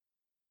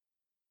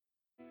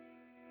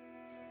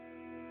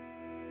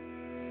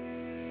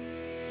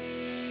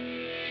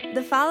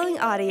The following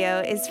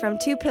audio is from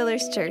Two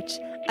Pillars Church,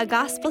 a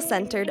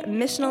gospel-centered,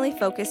 missionally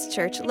focused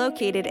church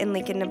located in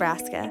Lincoln,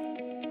 Nebraska.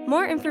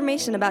 More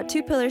information about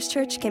Two Pillars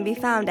Church can be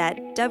found at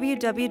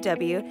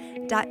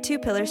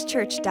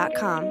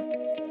www.twopillarschurch.com.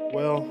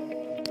 Well,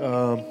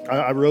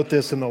 I wrote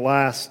this in the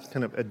last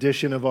kind of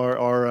edition of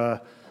our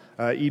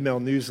email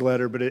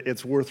newsletter, but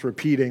it's worth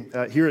repeating.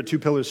 Here at Two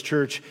Pillars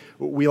Church,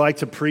 we like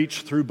to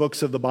preach through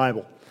books of the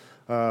Bible,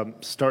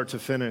 start to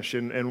finish.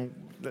 And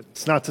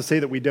it's not to say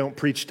that we don't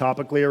preach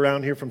topically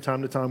around here from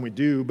time to time, we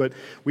do, but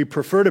we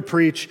prefer to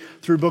preach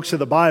through books of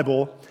the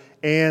Bible.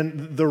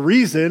 And the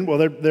reason, well,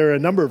 there are a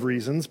number of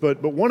reasons,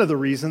 but one of the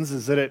reasons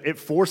is that it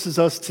forces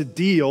us to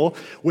deal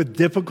with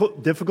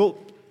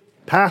difficult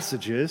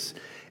passages,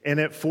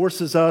 and it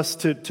forces us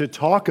to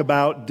talk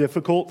about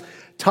difficult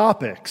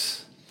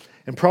topics.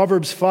 And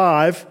Proverbs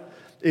 5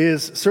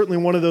 is certainly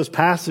one of those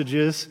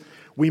passages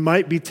we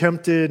might be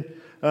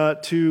tempted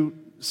to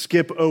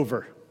skip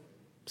over,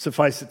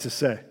 suffice it to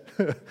say,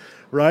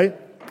 right?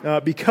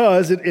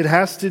 Because it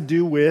has to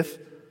do with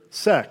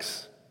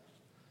sex.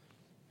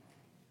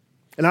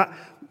 And I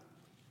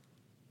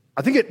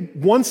think it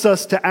wants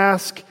us to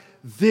ask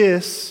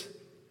this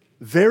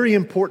very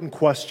important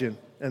question,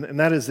 and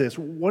that is this: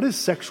 what is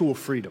sexual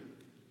freedom?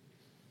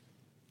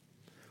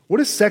 What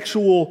is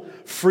sexual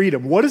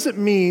freedom? What does it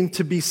mean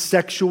to be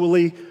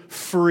sexually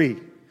free?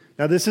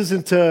 Now, this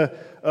isn't a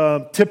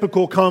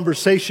typical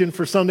conversation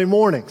for Sunday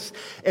mornings,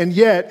 and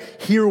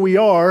yet here we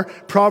are.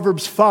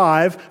 Proverbs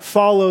 5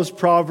 follows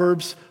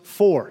Proverbs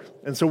 4,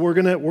 and so we're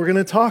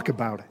gonna talk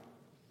about it.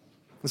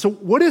 And so,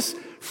 what is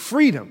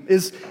freedom?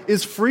 Is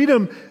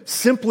freedom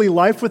simply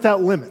life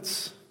without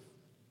limits?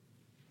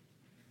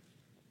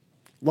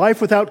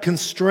 Life without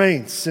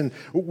constraints and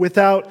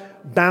without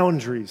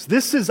boundaries.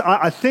 This is,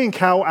 I think,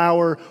 how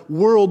our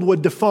world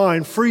would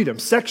define freedom,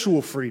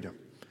 sexual freedom.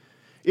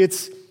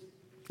 It's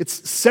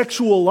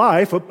sexual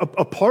life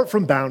apart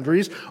from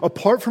boundaries,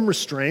 apart from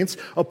restraints,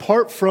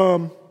 apart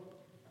from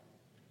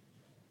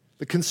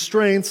the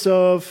constraints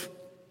of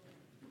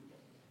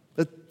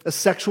a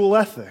sexual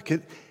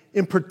ethic.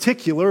 In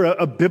particular,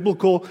 a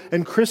biblical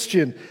and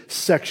Christian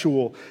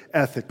sexual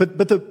ethic.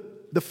 But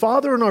the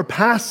Father in our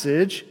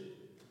passage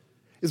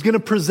is going to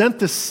present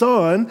the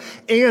Son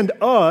and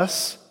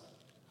us,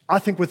 I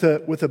think, with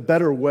a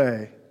better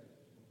way.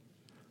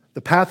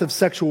 The path of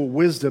sexual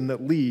wisdom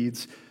that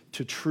leads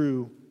to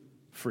true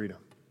freedom.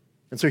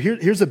 And so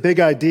here's a big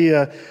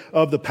idea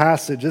of the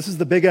passage. This is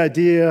the big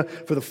idea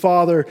for the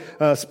Father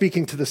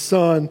speaking to the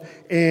Son,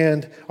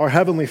 and our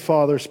Heavenly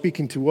Father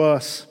speaking to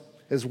us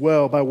as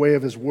well by way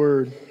of His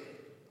Word.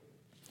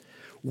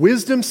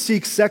 Wisdom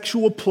seeks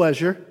sexual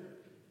pleasure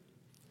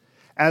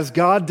as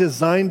God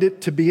designed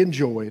it to be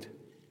enjoyed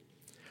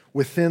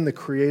within the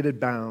created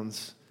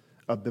bounds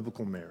of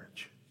biblical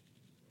marriage.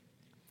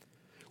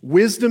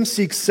 Wisdom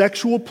seeks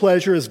sexual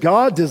pleasure as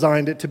God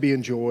designed it to be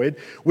enjoyed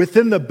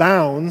within the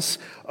bounds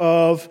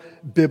of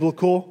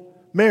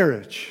biblical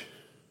marriage.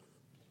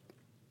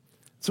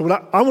 So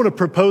what I want to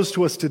propose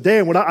to us today,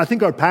 and what I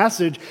think our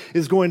passage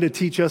is going to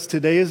teach us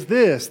today, is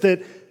this: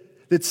 that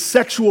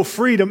sexual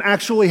freedom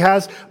actually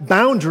has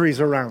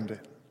boundaries around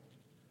it,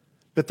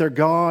 but they're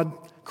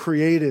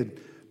God-created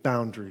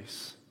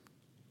boundaries.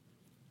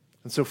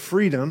 And so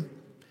freedom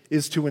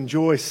is to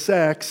enjoy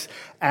sex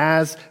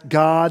as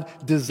God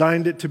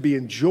designed it to be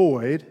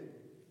enjoyed,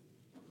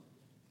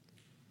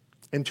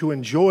 and to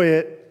enjoy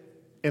it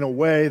in a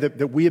way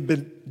that we have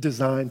been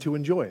designed to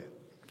enjoy it.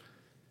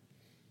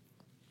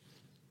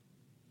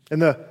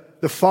 And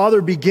the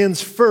Father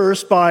begins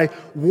first by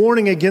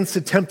warning against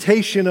the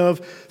temptation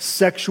of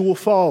sexual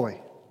folly.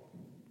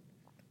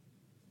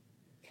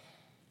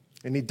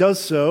 And He does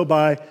so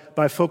by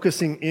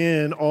focusing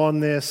in on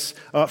this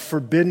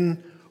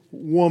forbidden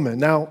woman.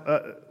 Now,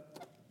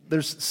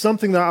 there's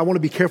something that I want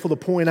to be careful to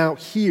point out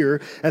here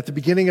at the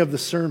beginning of the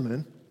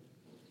sermon.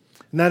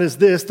 And that is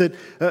this: that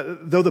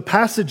though the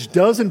passage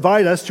does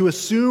invite us to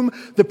assume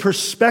the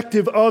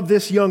perspective of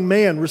this young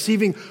man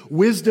receiving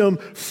wisdom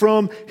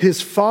from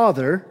his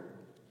father,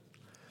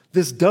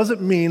 this doesn't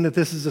mean that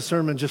this is a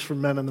sermon just for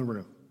men in the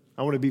room.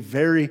 I want to be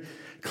very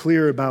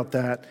clear about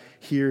that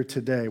here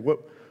today.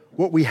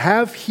 What we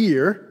have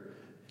here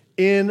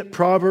in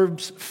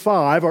Proverbs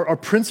 5 are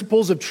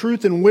principles of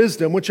truth and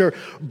wisdom, which are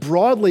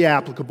broadly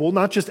applicable,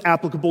 not just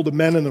applicable to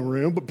men in the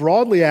room, but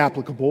broadly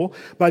applicable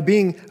by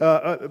being,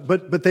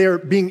 but they are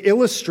being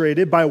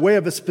illustrated by way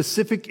of a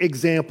specific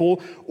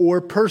example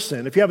or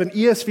person. If you have an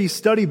ESV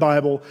study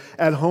Bible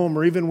at home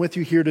or even with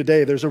you here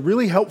today, there's a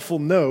really helpful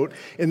note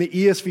in the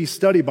ESV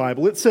study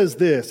Bible. It says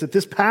this: that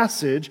this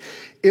passage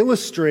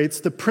illustrates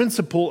the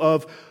principle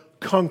of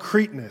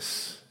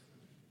concreteness.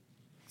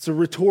 It's a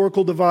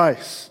rhetorical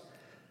device.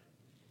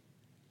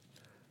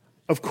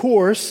 Of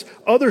course,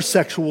 other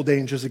sexual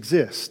dangers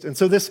exist. And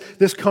so this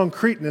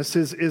concreteness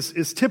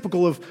is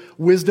typical of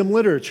wisdom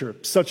literature,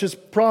 such as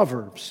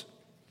Proverbs.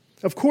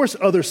 Of course,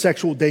 other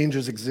sexual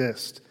dangers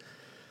exist,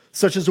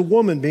 such as a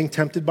woman being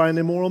tempted by an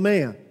immoral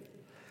man,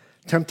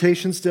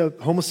 temptations to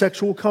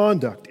homosexual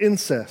conduct,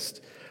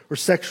 incest, or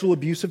sexual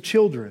abuse of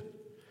children.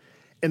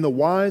 And the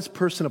wise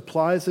person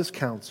applies this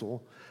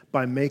counsel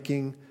by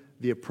making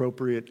the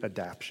appropriate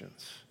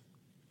adaptations.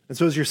 And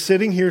so as you're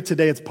sitting here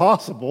today, it's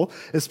possible,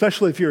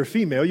 especially if you're a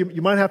female,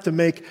 you might have to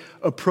make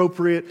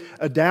appropriate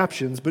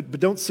adaptations, but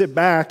don't sit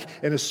back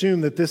and assume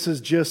that this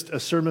is just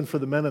a sermon for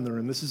the men in the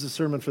room. This is a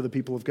sermon for the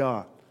people of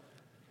God.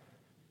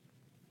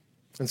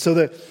 And so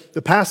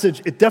the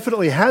passage, it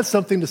definitely has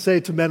something to say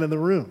to men in the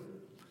room,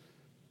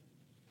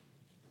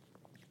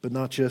 but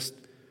not just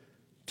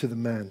to the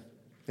men.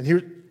 And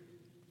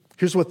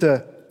here's what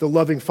the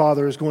loving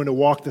Father is going to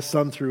walk the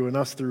Son through and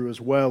us through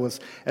as well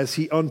as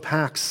he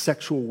unpacks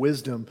sexual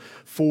wisdom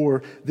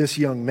for this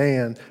young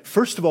man.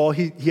 First of all,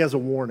 he has a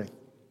warning.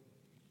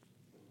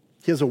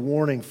 He has a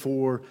warning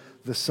for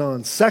the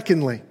son.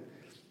 Secondly,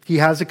 he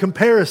has a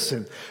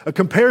comparison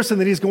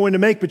that he's going to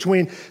make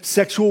between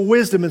sexual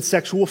wisdom and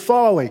sexual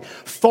folly,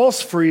 false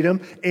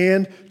freedom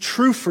and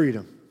true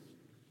freedom.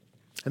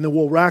 And then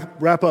we'll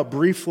wrap up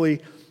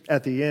briefly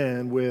at the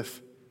end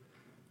with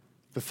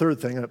the third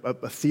thing,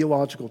 a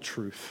theological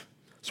truth.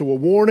 So a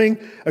warning,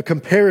 a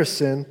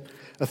comparison,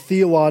 a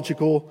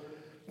theological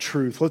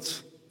truth.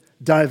 Let's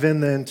dive in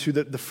then to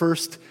the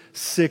first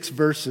 6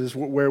 verses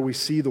where we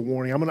see the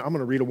warning. I'm going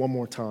to read it one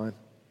more time.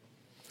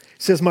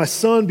 It says, "My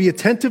son, be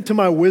attentive to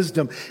my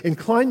wisdom.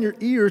 Incline your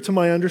ear to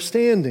my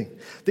understanding,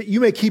 that you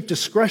may keep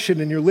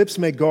discretion and your lips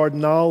may guard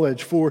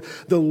knowledge. For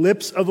the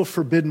lips of a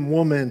forbidden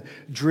woman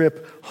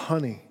drip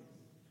honey,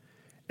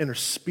 and her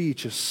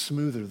speech is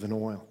smoother than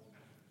oil.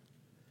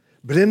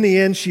 But in the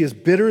end, she is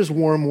bitter as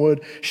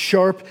wormwood,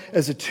 sharp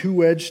as a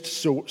two-edged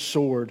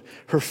sword.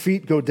 Her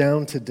feet go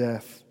down to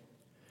death.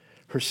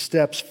 Her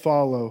steps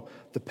follow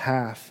the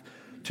path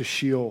to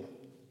Sheol.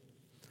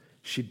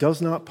 She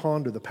does not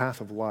ponder the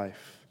path of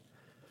life.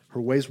 Her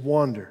ways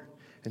wander,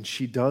 and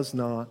she does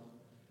not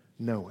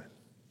know it."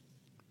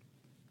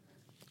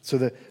 So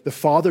the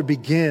father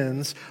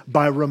begins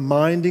by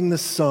reminding the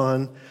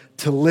son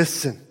to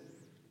listen.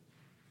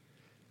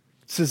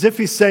 It's as if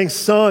he's saying,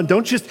 son,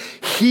 don't just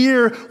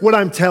hear what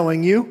I'm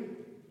telling you.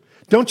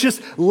 Don't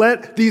just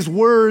let these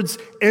words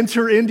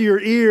enter into your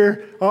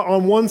ear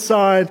on one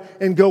side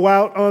and go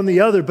out on the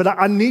other, but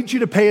I need you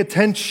to pay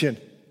attention.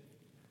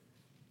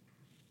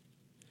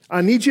 I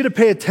need you to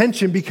pay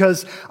attention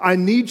because I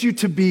need you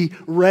to be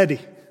ready.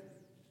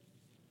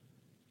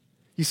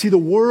 You see, the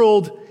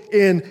world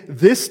in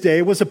this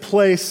day was a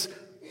place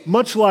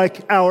much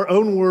like our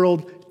own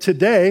world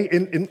today,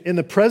 in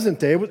the present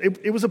day.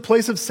 It was a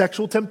place of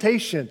sexual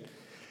temptation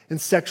and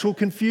sexual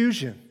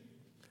confusion.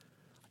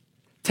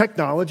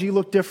 Technology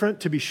looked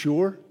different, to be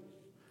sure.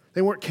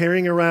 They weren't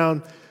carrying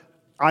around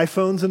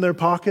iPhones in their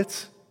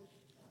pockets.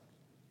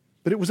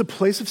 But it was a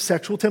place of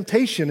sexual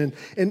temptation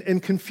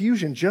and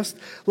confusion, just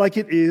like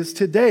it is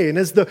today. And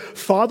as the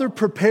father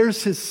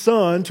prepares his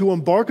son to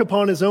embark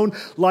upon his own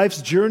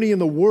life's journey in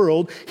the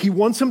world, he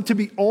wants him to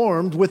be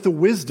armed with the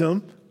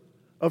wisdom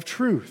of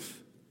truth.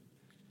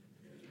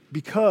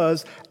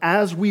 Because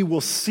as we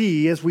will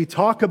see, as we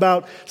talk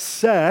about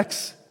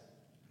sex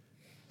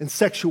and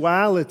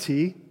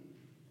sexuality,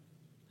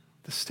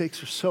 the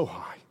stakes are so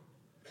high.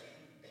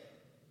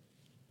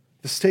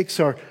 The stakes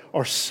are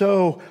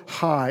so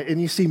high.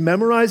 And you see,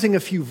 memorizing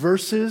a few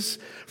verses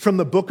from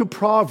the book of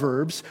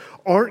Proverbs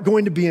aren't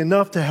going to be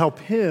enough to help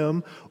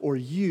him or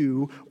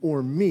you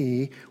or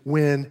me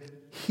when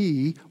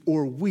he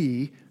or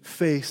we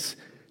face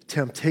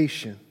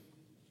temptation.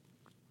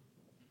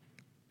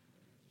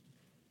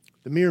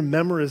 The mere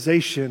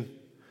memorization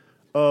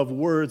of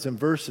words and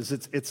verses,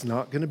 it's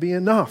not going to be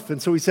enough.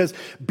 And so he says,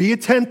 be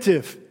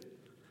attentive.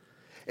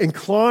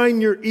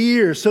 Incline your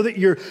ears so that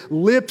your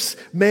lips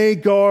may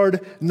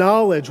guard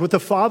knowledge. What the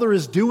father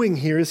is doing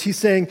here is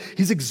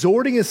he's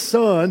exhorting his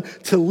son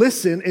to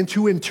listen and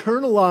to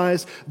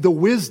internalize the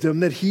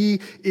wisdom that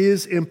he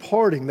is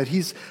imparting, that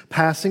he's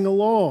passing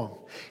along.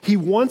 He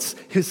wants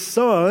his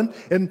son,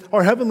 and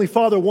our Heavenly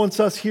Father wants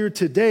us here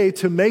today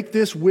to make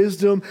this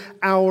wisdom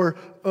our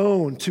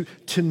own,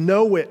 to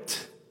know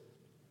it,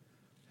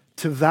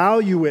 to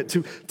value it,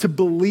 to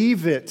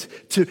believe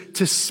it,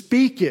 to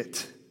speak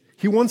it.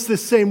 He wants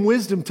this same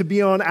wisdom to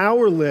be on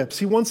our lips.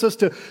 He wants us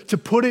to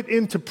put it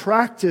into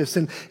practice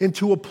and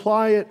to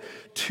apply it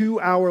to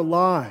our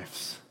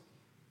lives.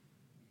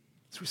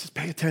 So he says,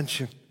 pay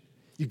attention.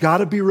 You got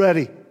to be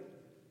ready.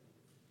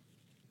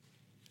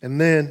 And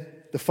then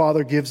the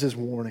father gives his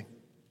warning.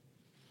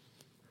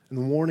 And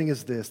the warning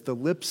is this: the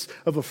lips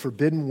of a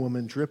forbidden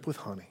woman drip with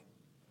honey.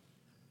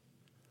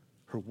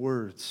 Her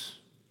words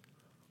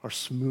are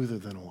smoother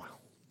than oil.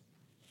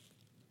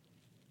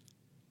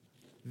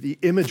 The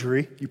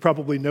imagery, you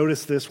probably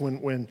noticed this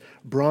when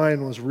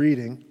Brian was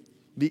reading,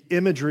 the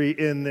imagery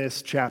in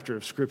this chapter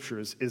of Scripture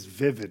is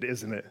vivid,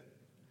 isn't it?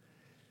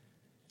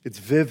 It's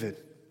vivid.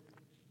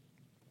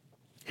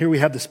 Here we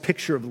have this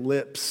picture of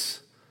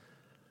lips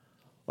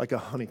like a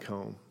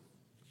honeycomb,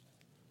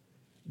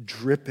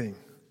 dripping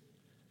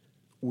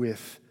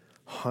with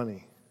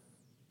honey.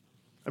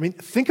 I mean,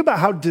 think about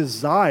how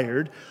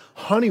desired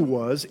honey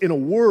was in a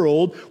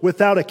world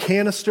without a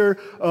canister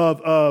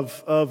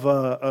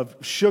of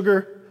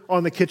sugar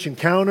on the kitchen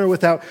counter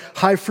without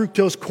high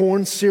fructose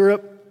corn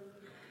syrup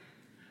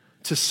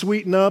to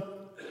sweeten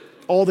up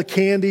all the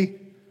candy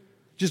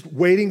just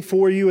waiting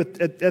for you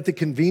at the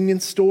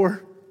convenience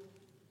store.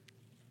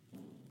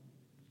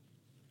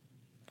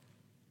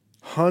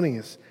 Honey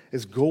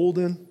is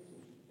golden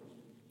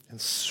and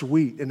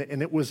sweet,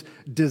 and it was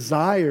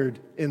desired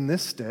in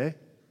this day,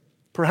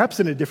 perhaps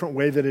in a different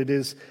way than it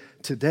is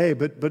today,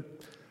 but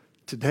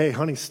today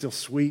honey's still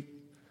sweet,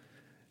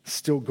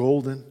 still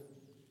golden,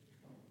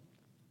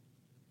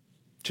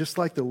 just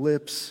like the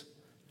lips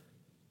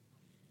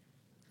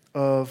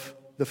of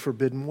the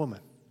forbidden woman.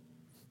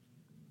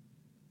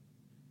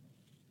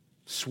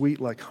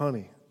 Sweet like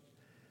honey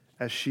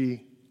as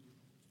she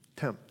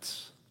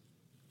tempts,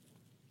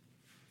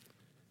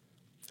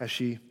 as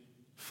she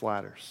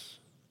flatters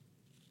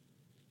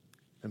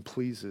and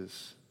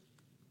pleases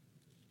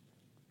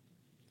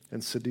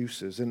and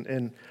seduces.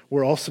 And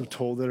we're also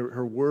told that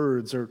her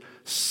words are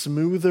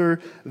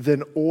smoother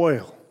than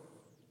oil.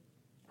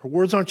 Her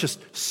words aren't just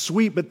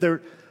sweet, but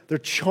they're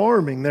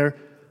charming,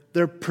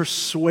 they're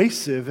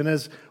persuasive, and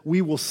as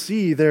we will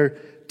see, they're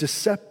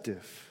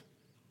deceptive.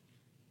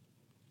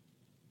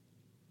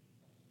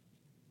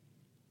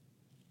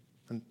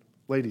 And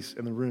ladies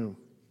in the room,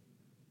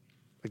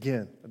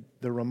 again,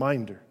 the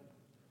reminder.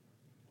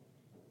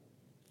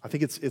 I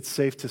think it's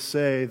safe to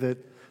say that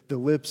the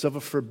lips of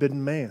a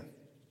forbidden man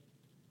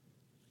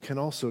can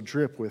also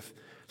drip with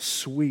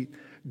sweet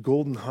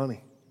golden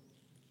honey.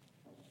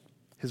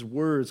 His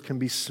words can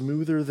be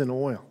smoother than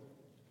oil.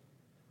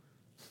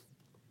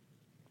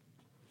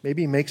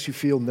 Maybe he makes you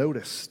feel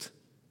noticed.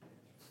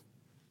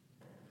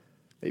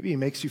 Maybe he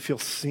makes you feel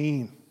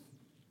seen,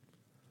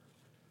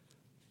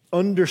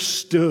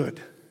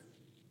 understood.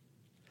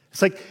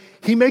 It's like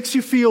he makes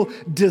you feel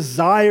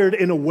desired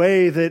in a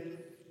way that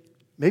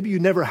maybe you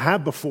never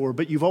have before,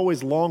 but you've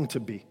always longed to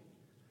be.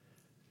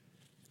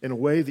 In a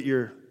way that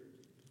your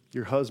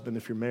husband,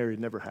 if you're married,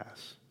 never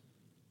has.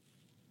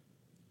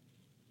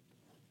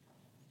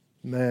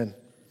 Man,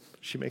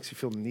 she makes you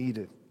feel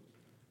needed.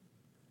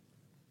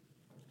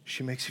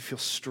 She makes you feel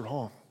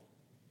strong,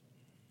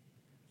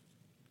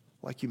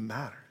 like you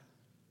matter,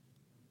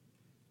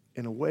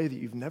 in a way that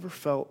you've never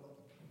felt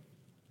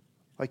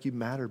like you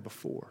mattered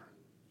before.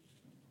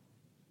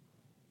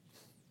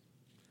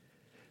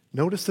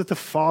 Notice that the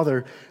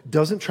father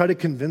doesn't try to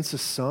convince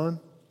his son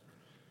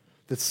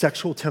that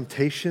sexual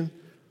temptation,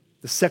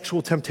 the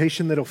sexual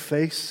temptation that he'll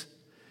face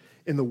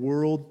in the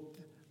world,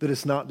 that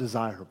is not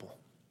desirable.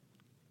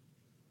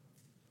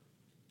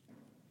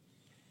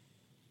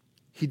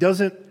 He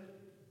doesn't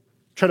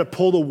try to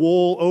pull the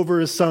wool over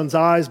his son's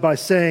eyes by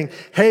saying,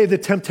 hey, the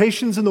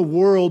temptations in the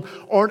world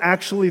aren't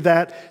actually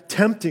that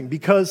tempting,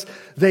 because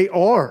they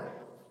are.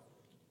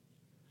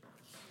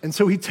 And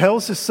so he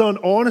tells his son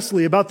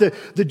honestly about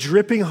the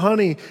dripping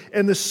honey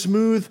and the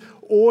smooth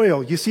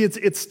oil. You see,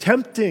 it's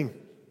tempting.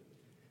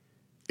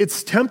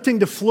 It's tempting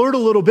to flirt a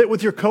little bit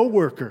with your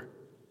coworker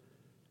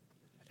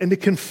and to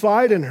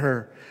confide in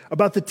her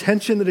about the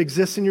tension that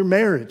exists in your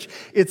marriage.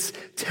 It's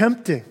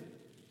tempting.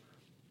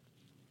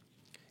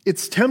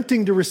 It's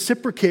tempting to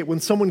reciprocate when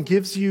someone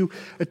gives you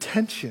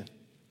attention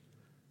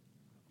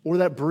or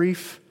that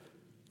brief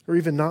or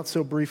even not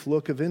so brief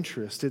look of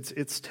interest.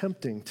 It's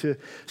tempting to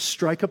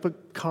strike up a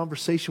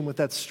conversation with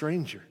that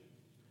stranger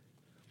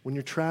when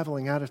you're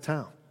traveling out of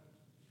town.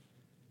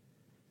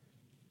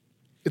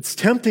 It's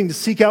tempting to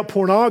seek out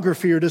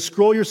pornography or to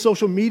scroll your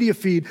social media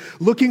feed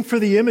looking for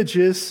the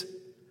images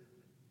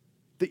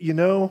that you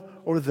know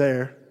are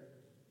there,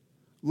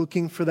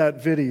 looking for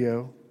that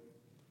video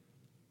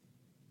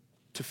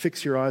to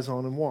fix your eyes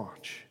on and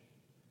watch.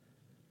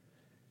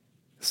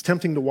 It's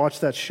tempting to watch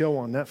that show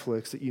on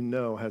Netflix that you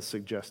know has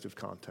suggestive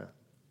content.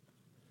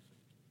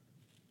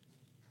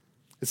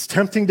 It's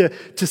tempting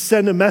to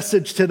send a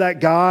message to that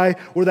guy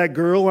or that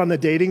girl on the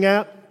dating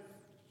app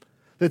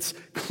that's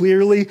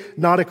clearly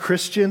not a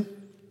Christian,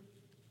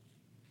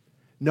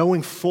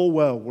 knowing full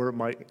well where it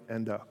might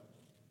end up.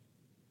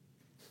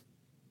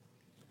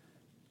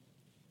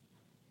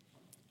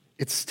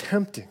 It's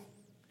tempting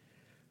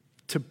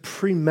to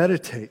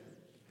premeditate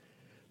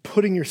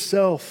putting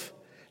yourself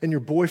and your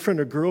boyfriend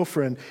or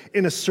girlfriend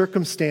in a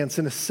circumstance,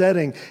 in a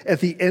setting at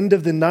the end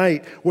of the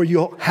night where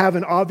you'll have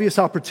an obvious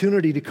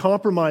opportunity to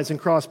compromise and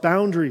cross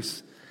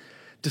boundaries,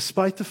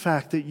 despite the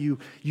fact that you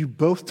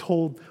both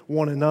told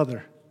one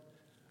another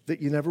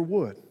that you never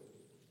would.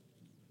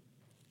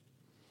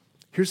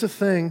 Here's the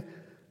thing.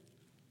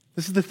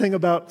 This is the thing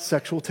about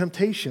sexual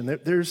temptation.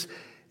 There's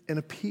an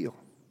appeal.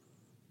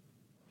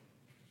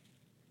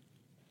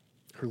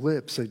 Her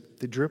lips,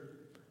 they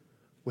drip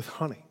with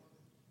honey.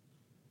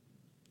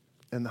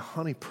 And the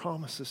honey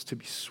promises to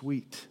be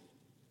sweet.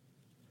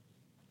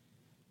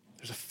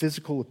 There's a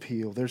physical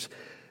appeal. There's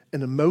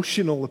an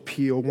emotional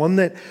appeal, one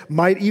that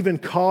might even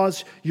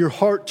cause your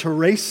heart to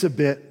race a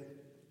bit.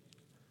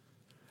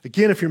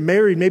 Again, if you're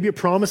married, maybe it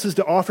promises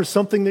to offer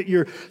something that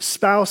your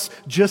spouse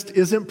just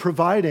isn't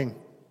providing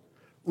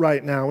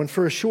right now. And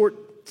for a short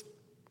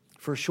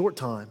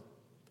time,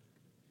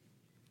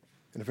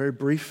 in a very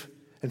brief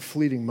and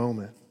fleeting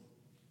moment,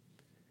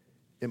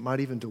 it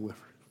might even deliver.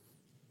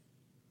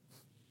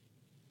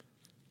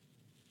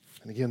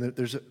 And again,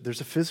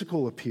 there's a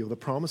physical appeal, the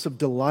promise of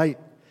delight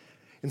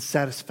and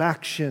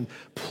satisfaction,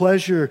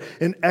 pleasure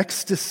and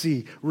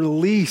ecstasy,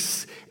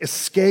 release,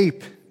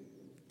 escape.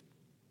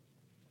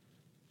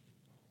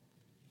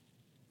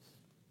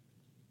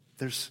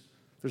 There's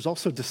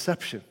also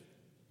deception,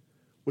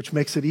 which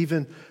makes it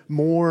even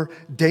more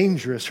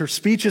dangerous. Her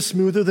speech is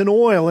smoother than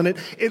oil, and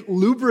it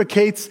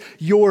lubricates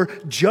your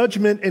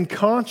judgment and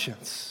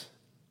conscience.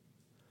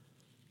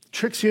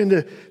 Tricks you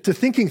into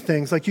thinking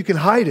things like you can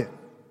hide it.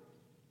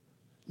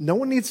 No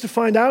one needs to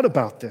find out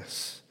about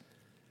this.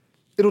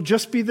 It'll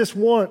just be this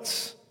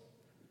once.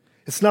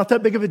 It's not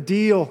that big of a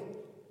deal.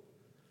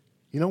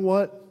 You know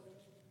what?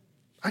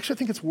 I actually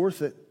think it's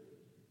worth it.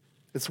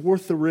 It's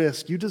worth the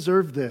risk. You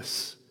deserve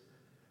this.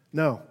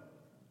 No,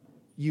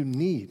 you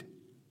need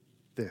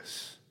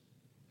this.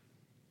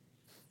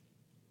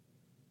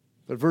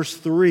 But verse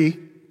 3,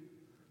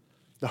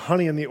 the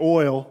honey and the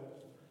oil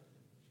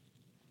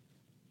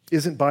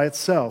isn't by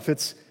itself.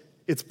 It's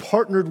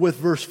partnered with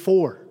verse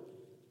 4.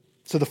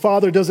 So the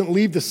Father doesn't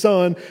leave the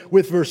Son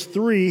with verse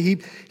 3.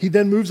 He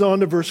then moves on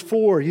to verse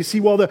 4. You see,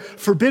 while the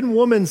forbidden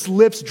woman's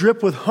lips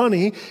drip with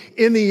honey,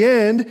 in the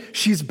end,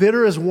 she's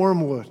bitter as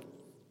wormwood.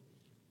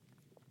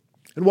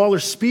 And while her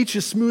speech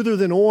is smoother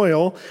than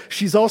oil,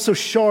 she's also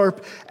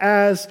sharp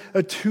as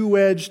a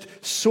two-edged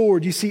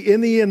sword. You see,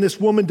 in the end, this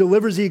woman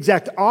delivers the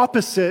exact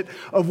opposite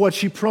of what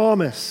she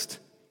promised.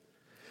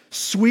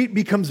 Sweet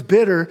becomes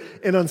bitter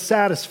and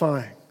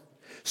unsatisfying.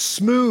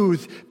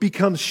 Smooth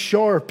becomes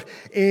sharp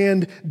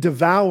and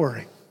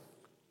devouring.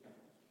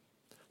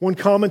 One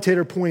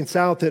commentator points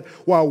out that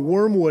while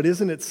wormwood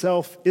isn't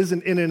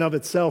in and of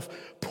itself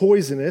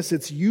poisonous,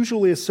 it's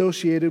usually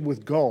associated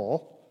with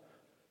gall,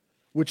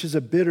 which is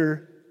a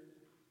bitter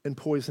and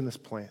poisonous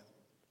plant.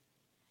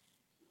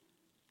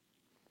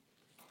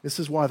 This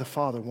is why the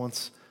Father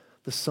wants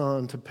the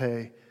Son to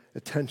pay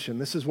attention.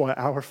 This is why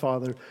our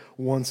Father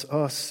wants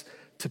us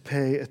to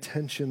pay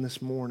attention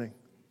this morning.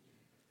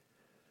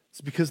 It's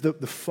because the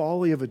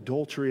folly of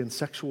adultery and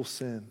sexual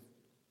sin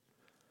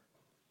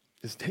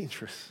is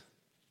dangerous.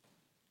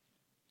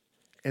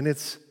 And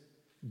it's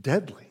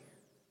deadly.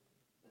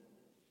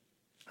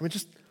 I mean,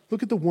 just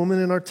look at the woman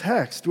in our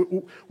text.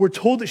 We're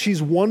told that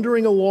she's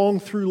wandering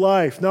along through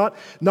life,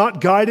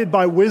 not guided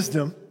by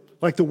wisdom,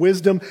 like the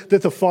wisdom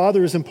that the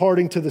Father is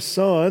imparting to the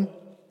Son,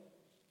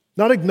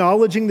 not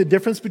acknowledging the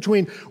difference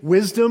between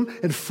wisdom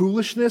and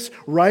foolishness,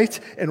 right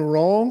and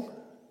wrong.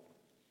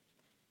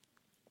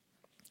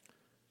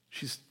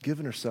 She's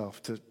given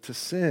herself to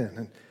sin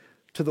and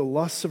to the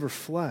lusts of her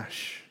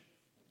flesh.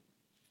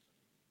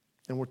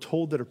 And we're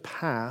told that her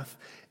path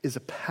is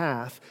a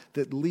path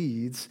that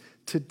leads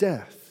to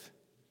death.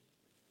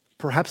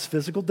 Perhaps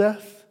physical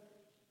death?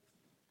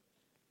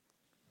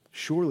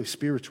 Surely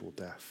spiritual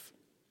death.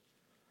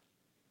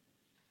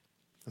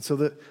 And so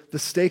the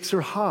stakes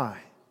are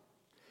high.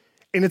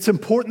 And it's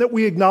important that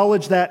we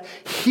acknowledge that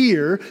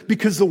here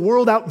because the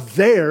world out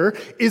there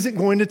isn't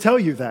going to tell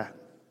you that.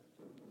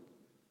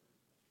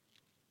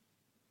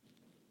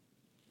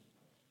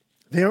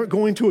 They aren't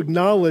going to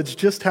acknowledge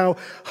just how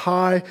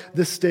high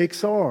the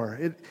stakes are.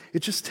 It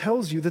just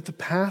tells you that the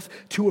path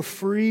to a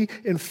free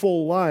and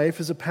full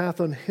life is a path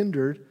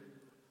unhindered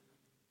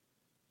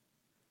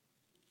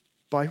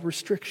by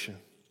restriction.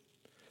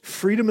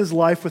 Freedom is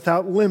life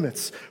without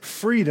limits.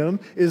 Freedom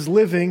is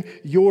living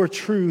your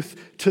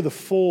truth to the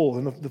full.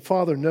 And the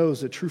Father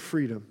knows that true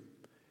freedom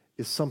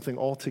is something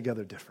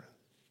altogether different.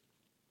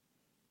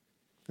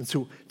 And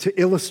so to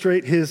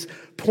illustrate his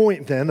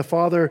point then, the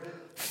Father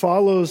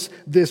follows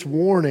this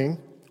warning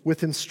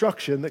with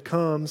instruction that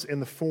comes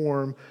in the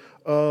form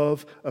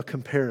of a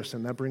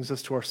comparison. That brings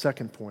us to our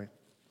second point.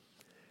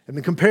 And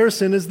the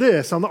comparison is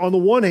this. On the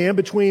one hand,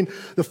 between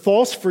the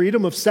false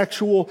freedom of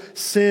sexual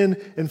sin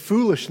and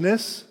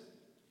foolishness,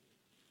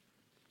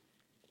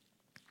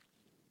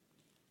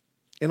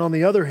 and on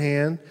the other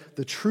hand,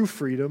 the true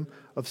freedom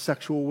of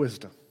sexual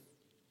wisdom.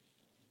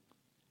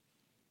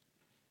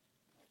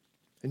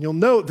 And you'll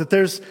note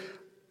that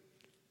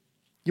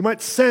you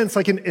might sense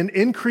like an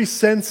increased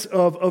sense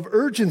of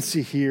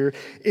urgency here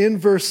in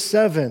verse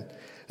 7.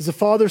 As the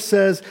Father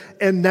says,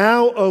 "And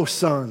now, O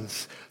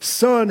sons,"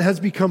 son has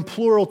become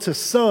plural to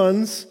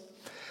sons.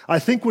 I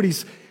think what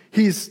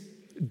he's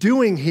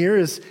doing here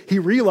is he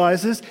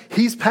realizes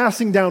he's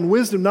passing down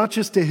wisdom not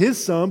just to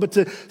his son, but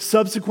to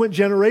subsequent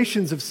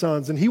generations of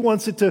sons. And he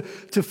wants it to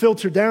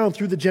filter down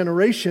through the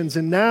generations.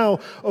 "And now,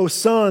 O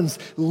sons,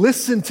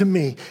 listen to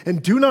me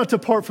and do not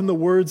depart from the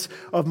words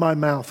of my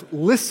mouth."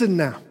 Listen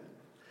now.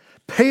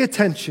 Pay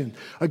attention.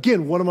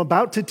 Again, what I'm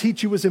about to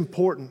teach you is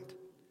important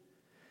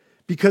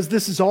because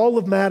this is all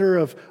a matter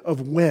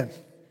of when.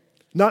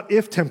 Not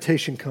if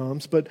temptation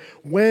comes, but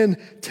when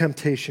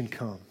temptation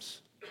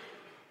comes.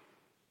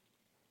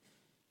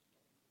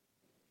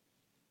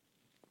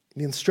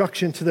 The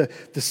instruction to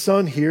the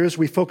son here, as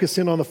we focus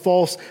in on the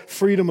false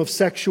freedom of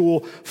sexual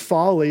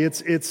folly,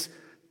 it's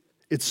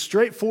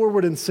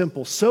straightforward and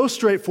simple. So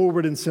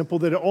straightforward and simple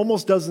that it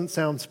almost doesn't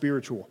sound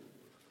spiritual.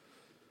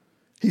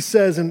 He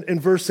says in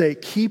verse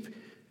 8, keep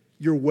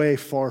your way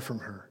far from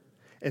her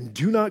and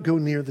do not go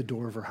near the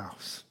door of her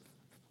house.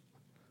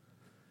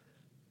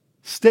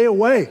 Stay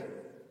away.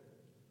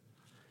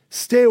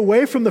 Stay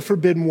away from the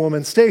forbidden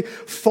woman. Stay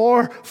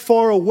far,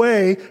 far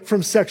away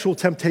from sexual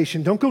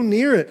temptation. Don't go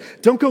near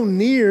it. Don't go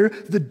near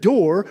the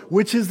door,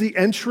 which is the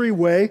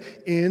entryway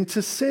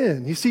into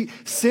sin. You see,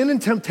 sin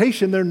and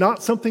temptation, they're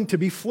not something to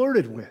be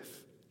flirted with.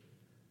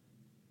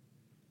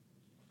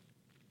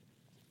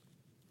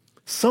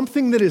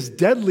 Something that is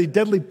deadly,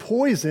 deadly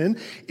poison,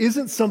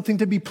 isn't something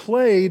to be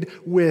played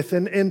with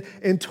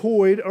and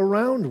toyed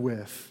around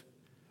with.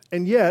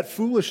 And yet,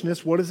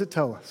 foolishness, what does it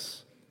tell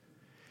us?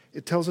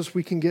 It tells us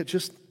we can get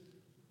just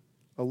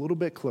a little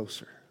bit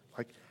closer.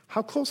 Like,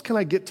 how close can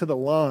I get to the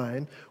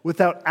line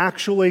without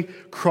actually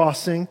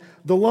crossing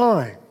the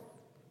line?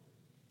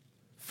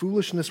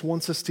 Foolishness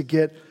wants us to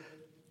get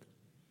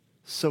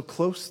so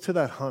close to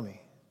that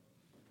honey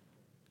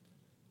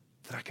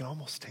that I can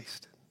almost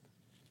taste it.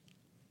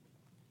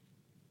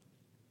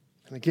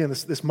 And again,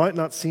 this might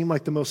not seem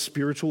like the most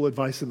spiritual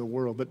advice in the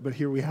world, but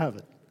here we have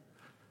it.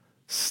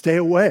 Stay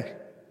away.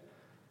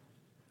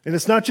 And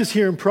it's not just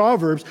here in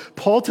Proverbs.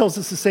 Paul tells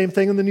us the same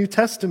thing in the New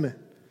Testament.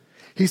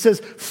 He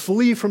says,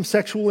 flee from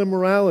sexual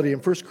immorality in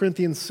 1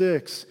 Corinthians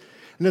 6.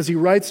 And as he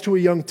writes to a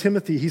young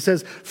Timothy, he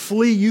says,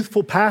 flee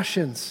youthful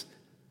passions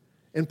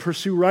and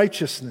pursue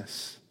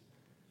righteousness.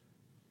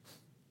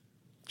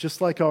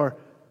 Just like our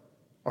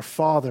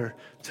Father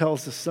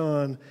tells the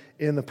Son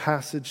in the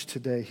passage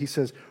today. He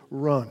says,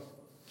 run.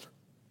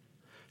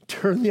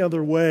 Turn the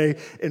other way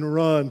and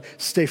run.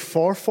 Stay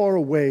far, far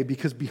away,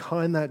 because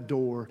behind that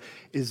door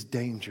is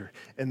danger,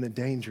 and the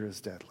danger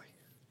is deadly.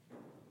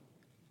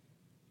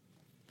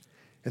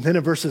 And then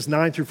in verses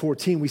 9 through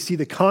 14, we see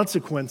the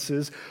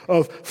consequences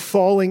of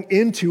falling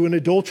into an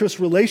adulterous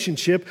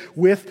relationship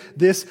with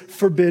this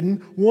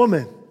forbidden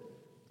woman.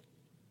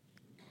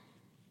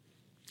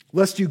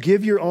 Lest you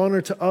give your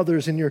honor to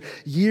others and your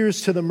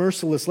years to the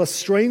merciless, lest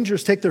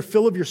strangers take their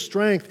fill of your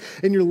strength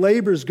and your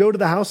labors go to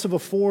the house of a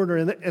foreigner,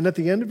 and at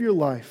the end of your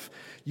life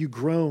you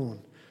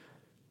groan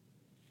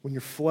when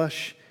your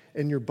flesh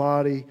and your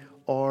body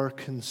are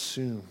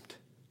consumed.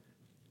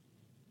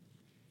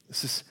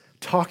 This is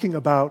talking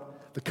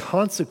about the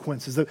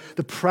consequences,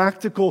 the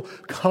practical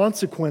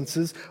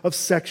consequences of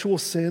sexual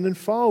sin and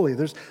folly.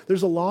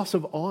 There's a loss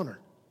of honor.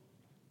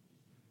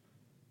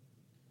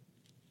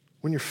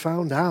 When you're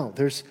found out,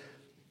 there's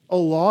a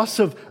loss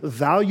of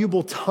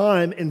valuable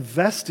time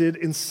invested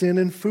in sin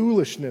and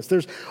foolishness.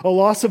 There's a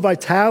loss of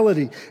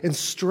vitality and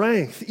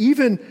strength,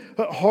 even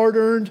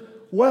hard-earned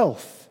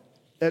wealth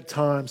at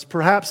times,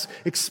 perhaps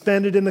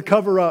expended in the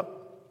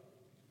cover-up.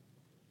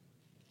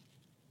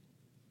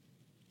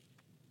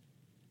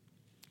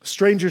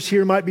 Strangers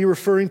here might be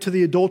referring to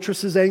the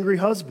adulteress's angry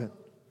husband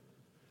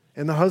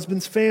and the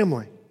husband's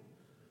family,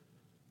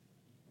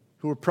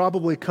 who are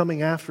probably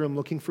coming after him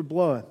looking for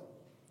blood.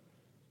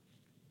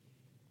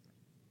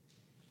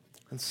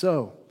 And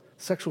so,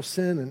 sexual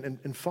sin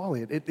and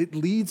folly, it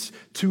leads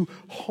to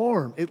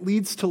harm. It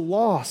leads to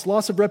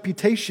loss of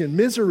reputation,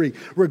 misery,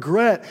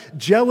 regret,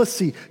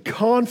 jealousy,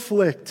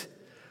 conflict,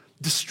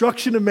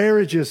 destruction of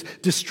marriages,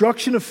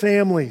 destruction of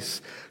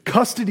families,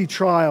 custody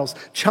trials,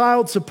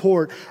 child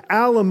support,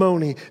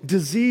 alimony,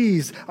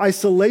 disease,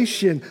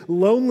 isolation,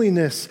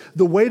 loneliness,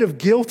 the weight of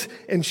guilt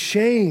and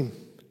shame.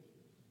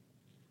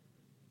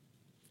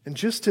 And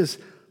just as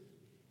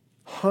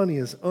honey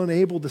is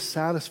unable to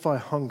satisfy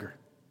hunger,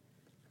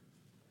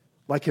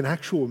 like an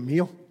actual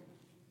meal,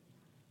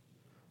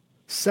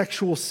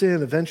 sexual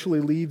sin eventually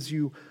leaves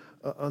you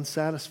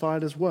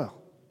unsatisfied as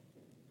well,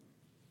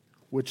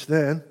 which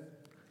then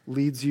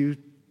leads you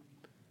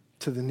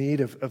to the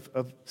need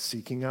of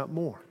seeking out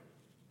more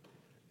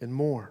and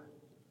more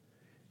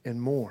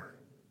and more.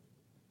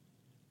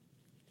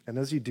 And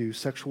as you do,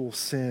 sexual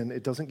sin,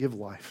 it doesn't give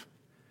life.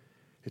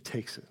 It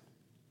takes it.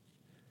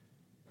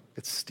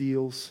 It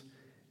steals,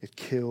 it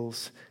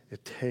kills,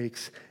 it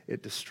takes,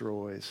 it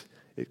destroys,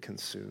 it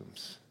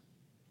consumes.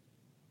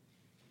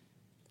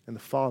 And the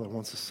Father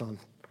wants the Son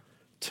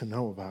to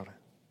know about it.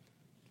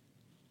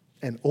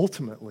 And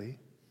ultimately,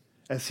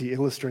 as he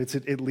illustrates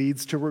it, it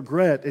leads to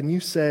regret. And you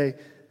say,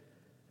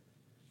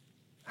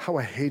 how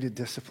I hated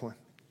discipline.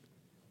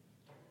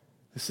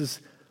 This is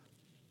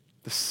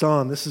the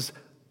son, this is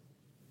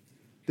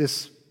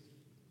this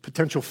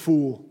potential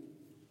fool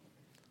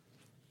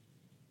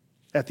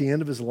at the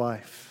end of his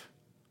life,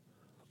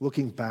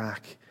 looking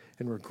back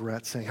in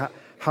regret, saying,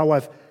 how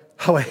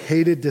I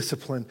hated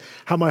discipline,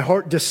 how my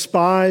heart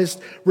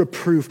despised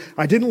reproof.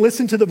 I didn't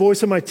listen to the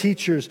voice of my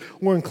teachers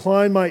or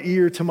incline my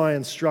ear to my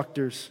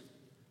instructors.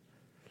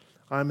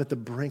 I'm at the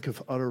brink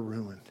of utter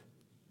ruin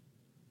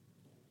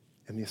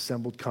in the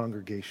assembled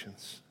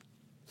congregations.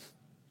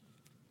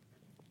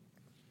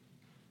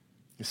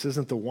 This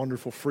isn't the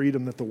wonderful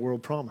freedom that the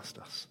world promised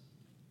us,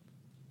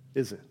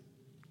 is it?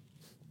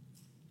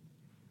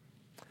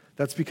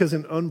 That's because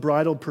an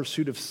unbridled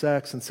pursuit of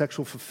sex and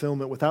sexual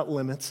fulfillment without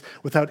limits,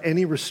 without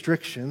any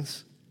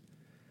restrictions,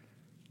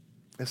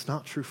 it's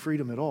not true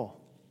freedom at all.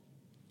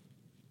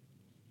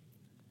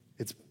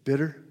 It's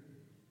bitter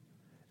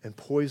and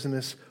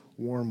poisonous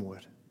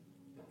wormwood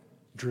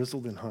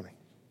drizzled in honey.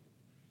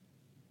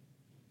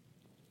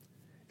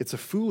 It's a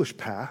foolish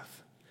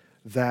path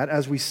that,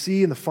 as we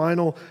see in the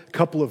final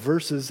couple of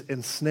verses,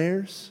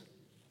 ensnares,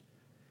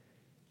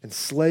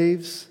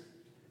 enslaves,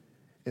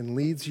 and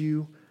leads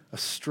you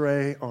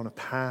astray on a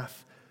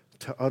path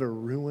to utter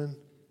ruin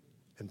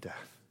and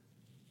death.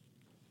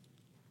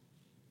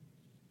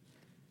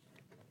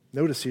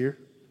 Notice here,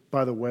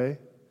 by the way,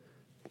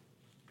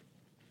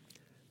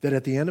 that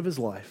at the end of his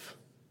life,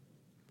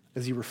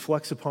 as he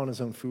reflects upon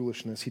his own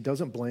foolishness, he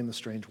doesn't blame the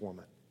strange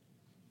woman,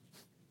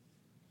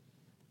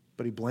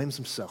 but he blames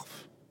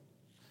himself.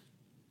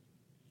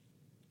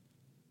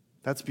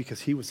 That's because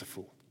he was a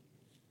fool.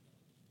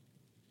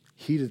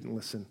 He didn't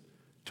listen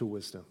to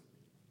wisdom.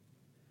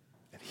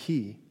 And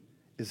he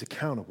is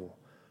accountable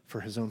for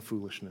his own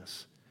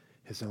foolishness,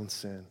 his own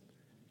sin,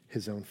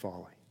 his own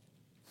folly.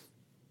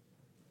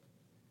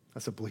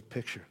 That's a bleak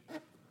picture.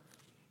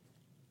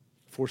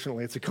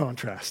 Fortunately, it's a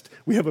contrast.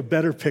 We have a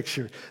better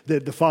picture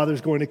that the Father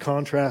is going to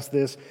contrast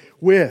this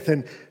with,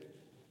 and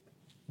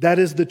that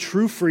is the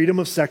true freedom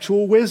of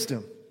sexual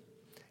wisdom.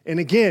 And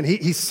again,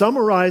 he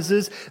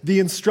summarizes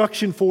the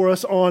instruction for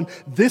us on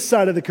this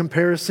side of the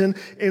comparison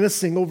in a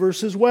single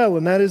verse as well,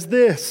 and that is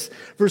this.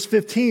 Verse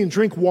 15,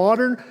 drink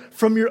water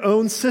from your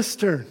own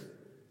cistern,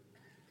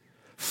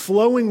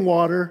 flowing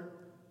water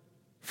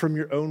from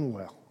your own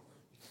well.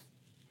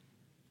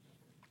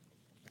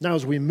 Now,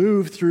 as we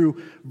move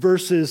through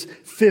verses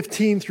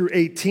 15 through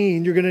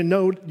 18, you're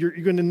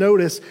going to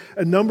notice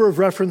a number of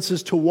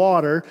references to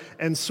water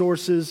and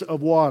sources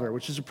of water,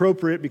 which is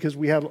appropriate because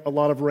we had a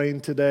lot of rain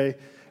today.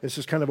 It's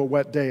just kind of a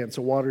wet day, and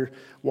so water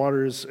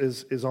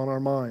is on our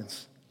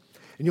minds.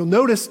 And you'll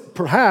notice,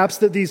 perhaps,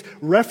 that these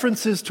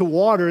references to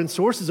water and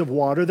sources of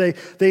water,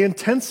 they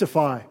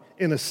intensify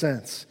in a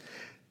sense.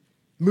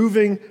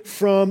 Moving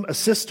from a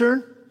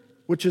cistern,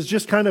 which is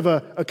just kind of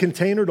a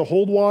container to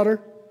hold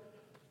water,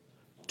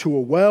 to a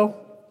well,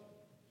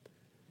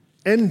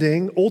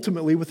 ending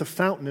ultimately with a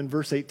fountain in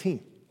verse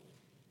 18.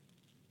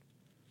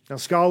 Now,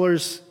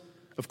 scholars,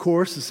 of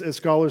course, as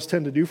scholars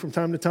tend to do from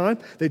time to time,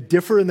 they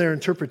differ in their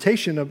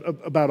interpretation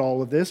about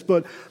all of this,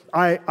 but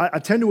I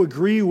tend to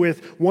agree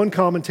with one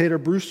commentator,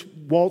 Bruce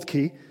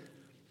Waltke,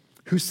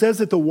 who says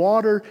that the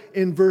water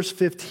in verse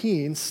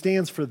 15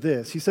 stands for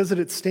this. He says that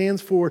it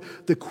stands for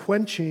the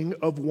quenching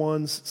of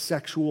one's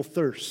sexual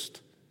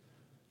thirst.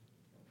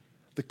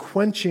 The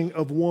quenching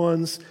of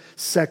one's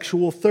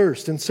sexual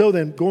thirst. And so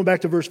then, going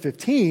back to verse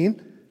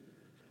 15,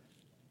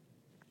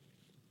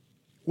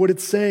 what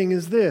it's saying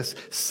is this: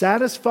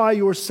 satisfy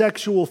your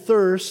sexual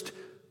thirst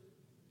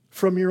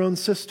from your own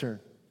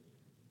cistern,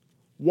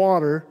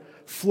 water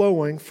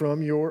flowing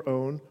from your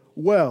own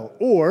well.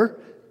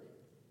 Or,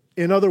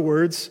 in other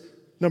words,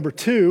 number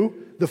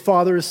 2, the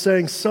Father is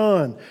saying,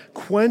 son,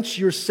 quench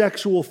your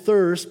sexual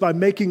thirst by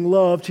making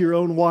love to your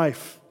own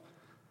wife.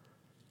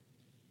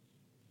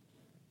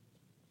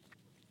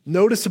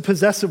 Notice the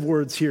possessive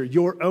words here: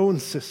 your own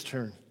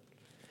cistern,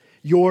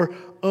 your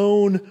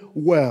own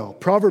well.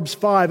 Proverbs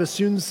 5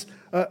 assumes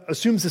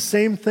the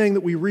same thing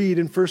that we read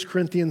in 1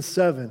 Corinthians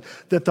 7,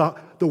 that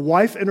the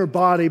wife and her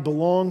body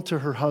belong to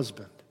her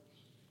husband.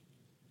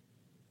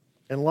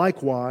 And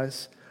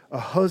likewise, a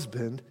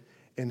husband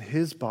and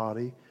his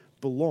body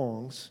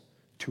belongs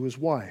to his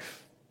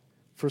wife.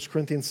 1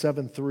 Corinthians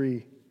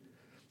 7:3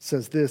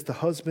 says this: the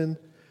husband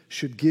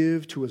should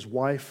give to his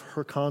wife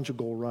her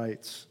conjugal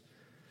rights,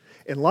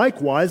 and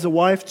likewise, a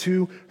wife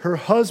to her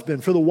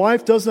husband. For the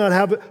wife does not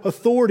have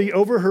authority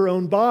over her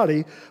own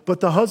body, but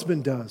the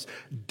husband does.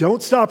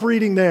 Don't stop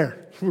reading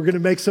there. We're going to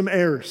make some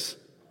errors.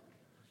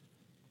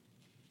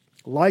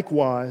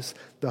 Likewise,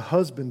 the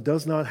husband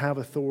does not have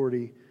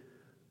authority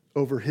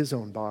over his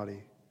own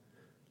body,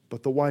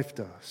 but the wife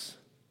does.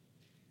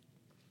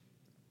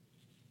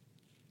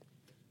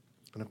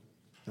 Now,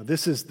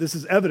 this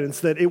is evidence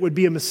that it would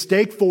be a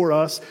mistake for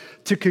us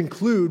to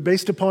conclude,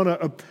 based upon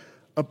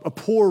a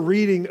poor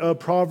reading of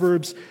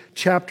Proverbs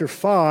chapter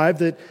 5,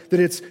 that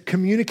it's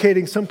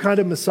communicating some kind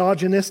of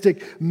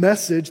misogynistic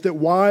message that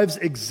wives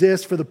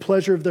exist for the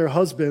pleasure of their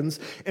husbands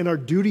and are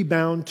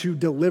duty-bound to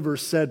deliver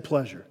said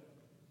pleasure.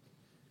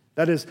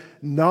 That is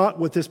not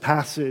what this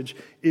passage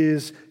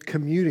is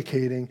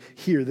communicating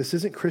here. This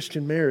isn't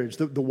Christian marriage.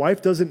 The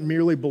wife doesn't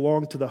merely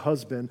belong to the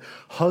husband.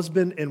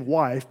 Husband and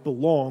wife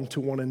belong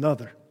to one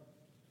another.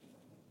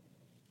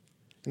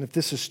 And if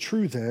this is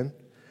true, then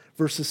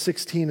verses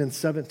 16 and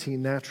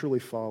 17 naturally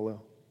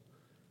follow.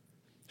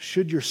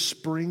 Should your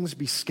springs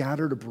be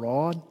scattered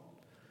abroad?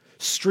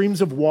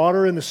 Streams of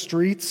water in the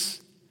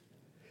streets?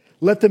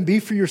 Let them be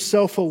for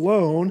yourself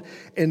alone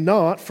and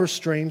not for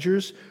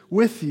strangers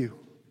with you.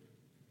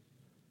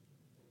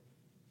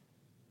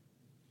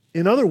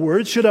 In other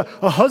words, should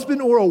a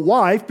husband or a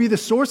wife be the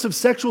source of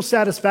sexual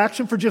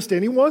satisfaction for just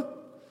anyone?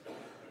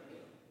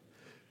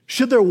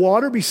 Should their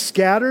water be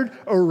scattered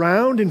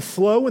around and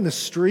flow in the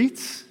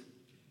streets?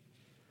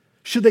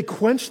 Should they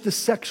quench the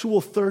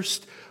sexual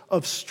thirst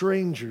of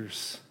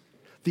strangers?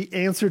 The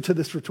answer to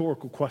this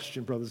rhetorical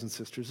question, brothers and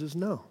sisters, is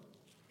no.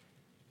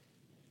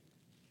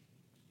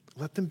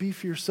 Let them be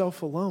for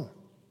yourself alone.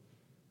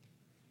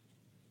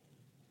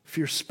 For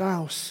your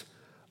spouse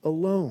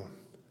alone.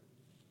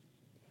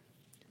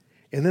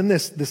 And then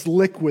this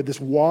liquid, this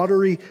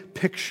watery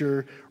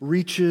picture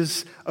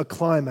reaches a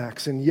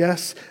climax. And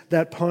yes,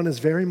 that pun is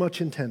very much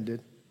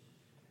intended,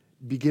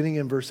 beginning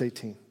in verse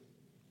 18.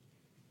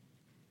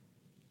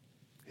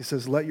 He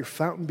says, let your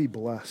fountain be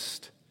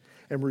blessed,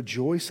 and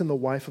rejoice in the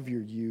wife of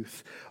your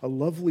youth, a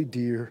lovely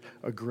deer,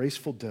 a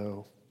graceful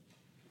doe.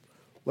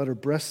 Let her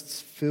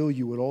breasts fill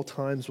you at all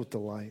times with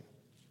delight.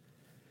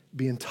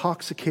 Be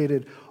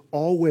intoxicated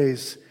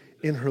always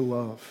in her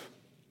love.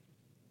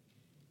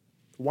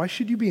 Why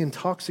should you be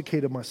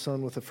intoxicated, my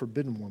son, with a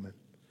forbidden woman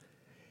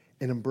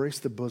and embrace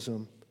the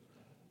bosom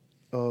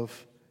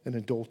of an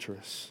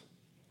adulteress?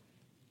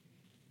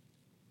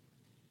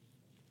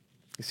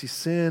 You see,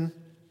 sin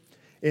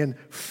and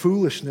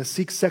foolishness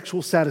seek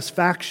sexual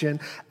satisfaction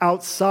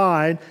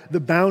outside the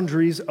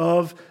boundaries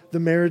of the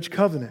marriage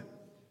covenant.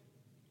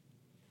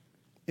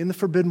 In the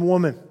forbidden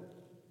woman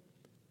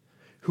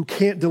who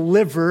can't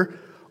deliver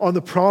on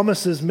the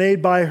promises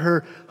made by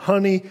her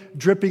honey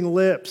dripping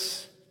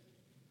lips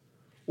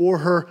or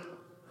her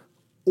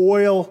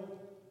oil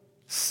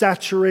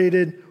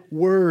saturated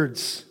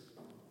words.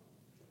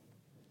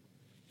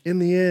 In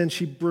the end,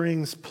 she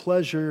brings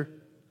pleasure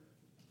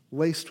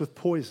laced with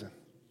poison.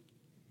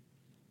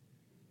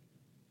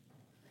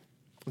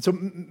 And so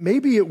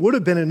maybe it would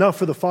have been enough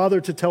for the father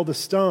to tell the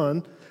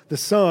son,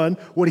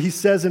 what he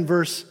says in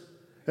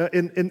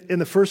in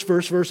the first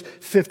verse, verse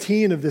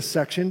 15 of this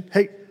section.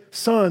 Hey,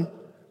 son,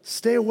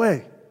 stay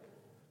away.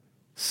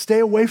 Stay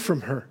away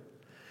from her.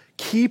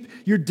 Keep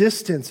your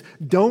distance.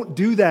 Don't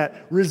do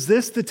that.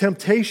 Resist the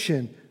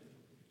temptation.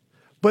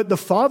 But the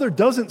father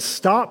doesn't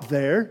stop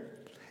there.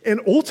 And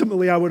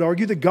ultimately, I would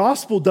argue, the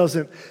gospel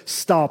doesn't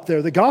stop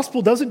there. The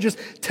gospel doesn't just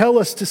tell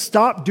us to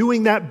stop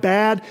doing that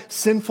bad,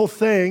 sinful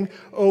thing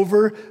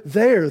over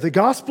there. The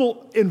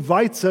gospel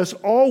invites us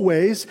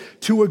always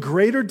to a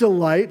greater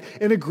delight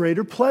and a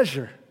greater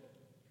pleasure,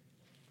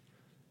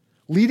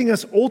 leading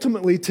us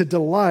ultimately to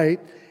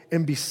delight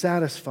and be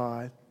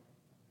satisfied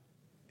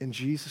in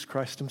Jesus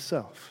Christ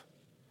himself.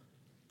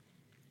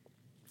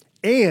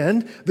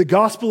 And the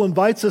gospel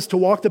invites us to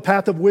walk the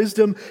path of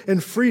wisdom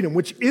and freedom,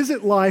 which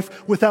isn't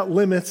life without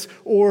limits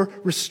or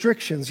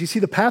restrictions. You see,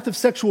 the path of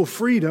sexual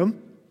freedom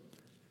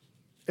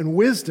and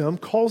wisdom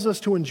calls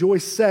us to enjoy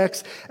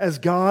sex as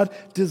God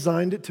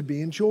designed it to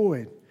be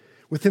enjoyed,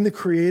 within the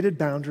created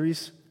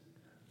boundaries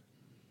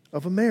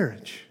of a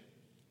marriage.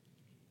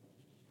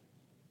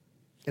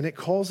 And it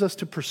calls us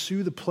to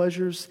pursue the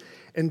pleasures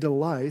and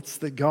delights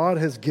that God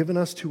has given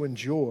us to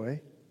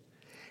enjoy,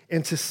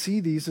 and to see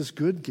these as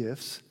good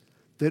gifts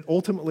that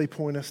ultimately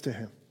point us to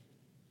him.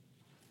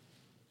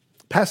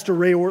 Pastor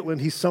Ray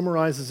Ortlund, he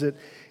summarizes it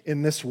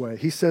in this way.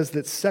 He says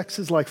that sex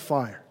is like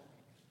fire.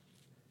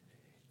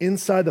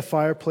 Inside the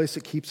fireplace,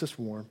 it keeps us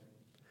warm.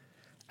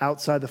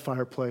 Outside the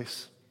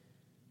fireplace,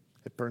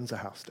 it burns the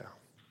house down.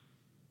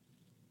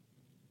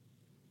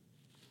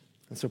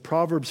 And so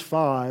Proverbs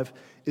 5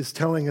 is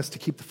telling us to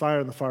keep the fire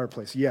in the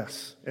fireplace.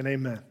 Yes, and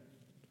amen.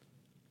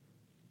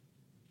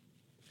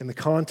 In the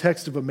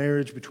context of a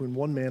marriage between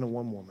one man and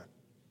one woman.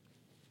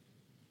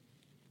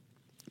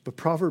 But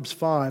Proverbs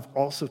 5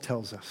 also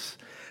tells us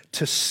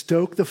to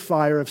stoke the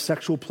fire of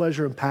sexual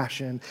pleasure and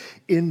passion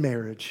in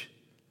marriage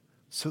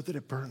so that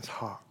it burns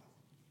hot.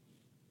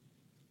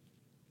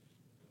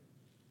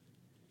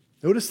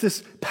 Notice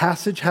this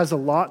passage has a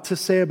lot to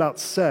say about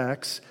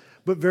sex,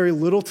 but very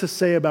little to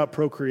say about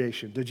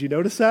procreation. Did you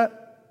notice that?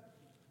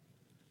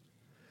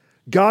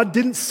 God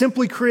didn't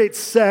simply create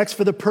sex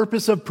for the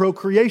purpose of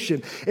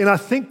procreation. And I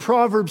think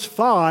Proverbs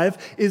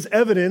 5 is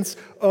evidence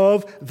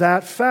of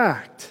that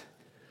fact.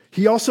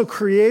 He also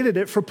created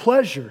it for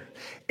pleasure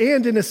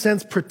and, in a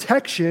sense,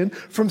 protection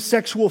from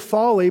sexual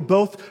folly,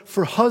 both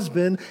for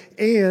husband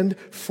and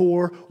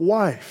for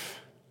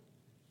wife.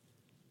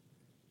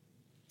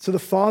 So the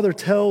father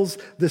tells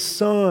the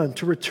son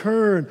to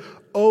return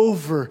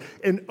over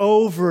and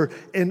over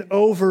and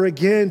over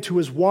again to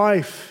his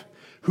wife,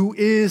 who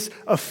is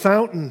a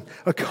fountain,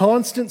 a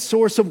constant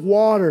source of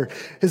water,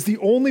 is the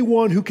only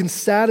one who can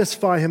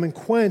satisfy him and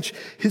quench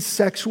his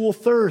sexual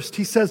thirst.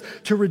 He says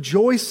to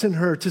rejoice in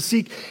her, to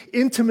seek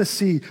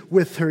intimacy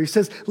with her. He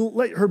says,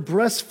 let her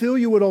breasts fill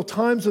you at all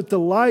times with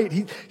delight.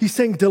 He's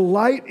saying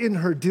delight in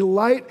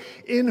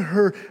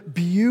her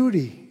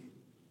beauty.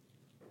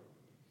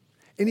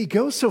 And he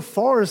goes so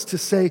far as to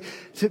say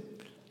to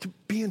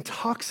be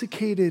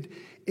intoxicated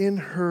in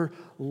her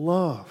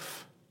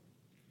love.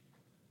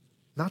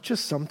 Not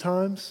just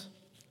sometimes,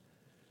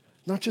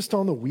 not just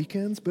on the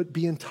weekends, but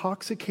be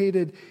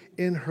intoxicated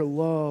in her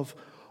love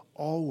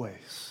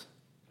always.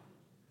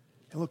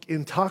 And look,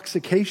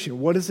 intoxication,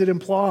 what does it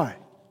imply?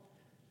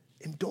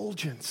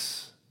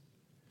 Indulgence.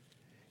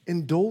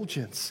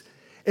 Indulgence.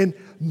 And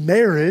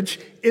marriage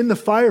in the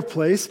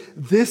fireplace,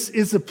 this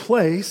is a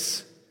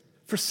place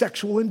for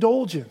sexual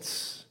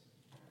indulgence.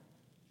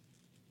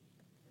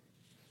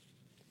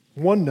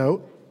 One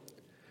note,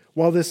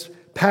 while this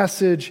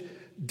passage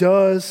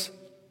does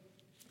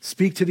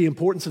speak to the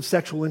importance of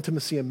sexual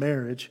intimacy in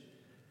marriage,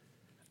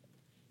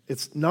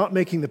 it's not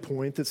making the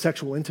point that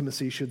sexual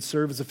intimacy should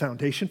serve as a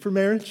foundation for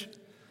marriage,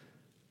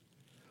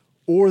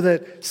 or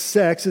that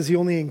sex is the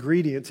only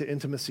ingredient to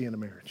intimacy in a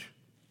marriage.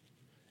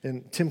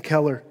 And Tim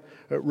Keller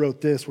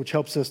wrote this, which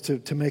helps us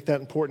to make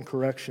that important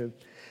correction.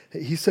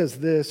 He says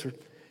this, or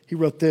he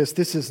wrote this: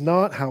 "This is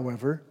not,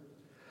 however,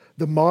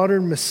 the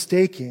modern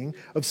mistaking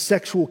of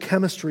sexual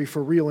chemistry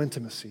for real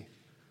intimacy.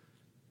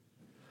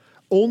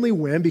 Only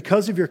when,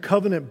 because of your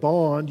covenant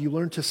bond, you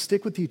learn to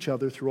stick with each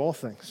other through all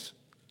things."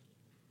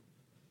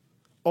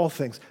 All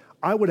things.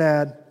 I would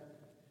add,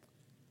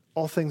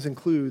 all things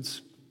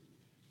includes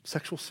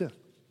sexual sin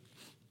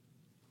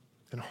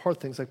and hard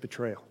things like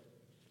betrayal.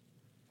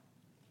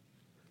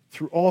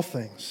 Through all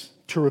things,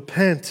 to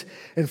repent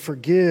and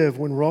forgive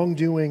when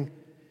wrongdoing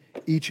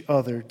each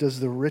other does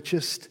the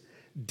richest,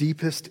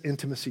 deepest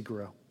intimacy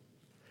grow.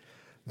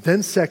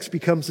 Then sex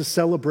becomes a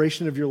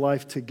celebration of your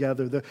life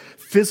together. The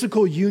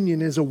physical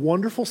union is a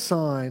wonderful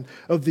sign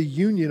of the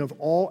union of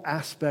all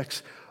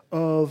aspects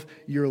of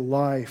your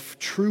life.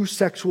 True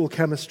sexual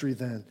chemistry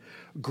then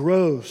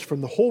grows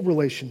from the whole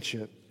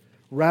relationship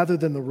rather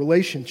than the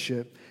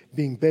relationship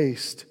being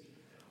based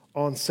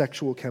on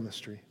sexual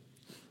chemistry.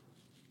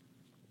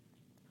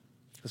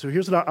 So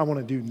here's what I want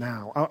to do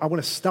now. I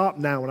want to stop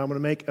now, and I'm going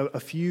to make a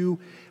few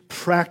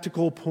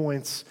practical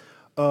points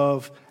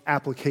of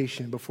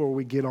application before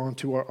we get on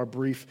to our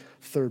brief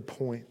third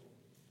point.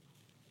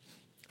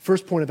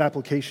 First point of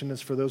application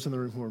is for those in the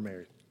room who are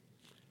married.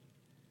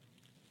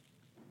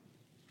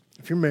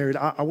 If you're married,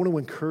 I want to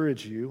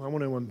encourage you, I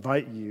want to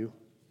invite you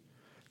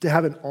to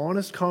have an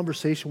honest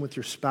conversation with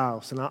your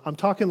spouse. And I'm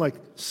talking like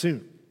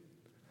soon.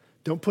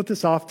 Don't put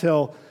this off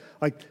till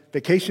like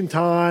vacation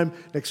time,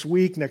 next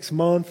week, next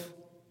month.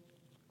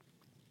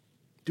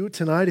 Do it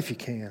tonight if you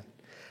can.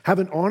 Have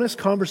an honest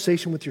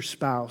conversation with your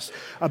spouse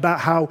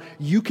about how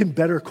you can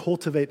better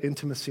cultivate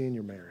intimacy in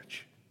your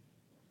marriage.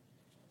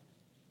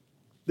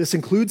 This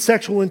includes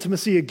sexual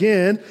intimacy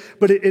again,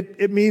 but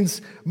it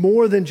means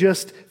more than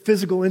just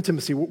physical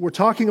intimacy. We're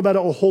talking about a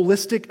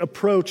holistic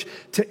approach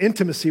to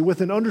intimacy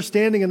with an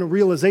understanding and a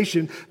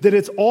realization that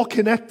it's all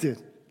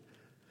connected.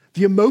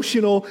 The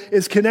emotional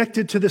is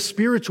connected to the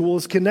spiritual,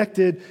 is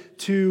connected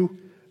to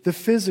the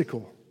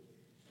physical.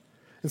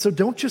 And so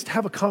don't just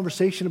have a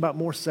conversation about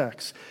more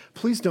sex.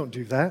 Please don't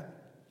do that.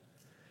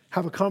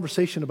 Have a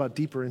conversation about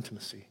deeper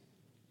intimacy.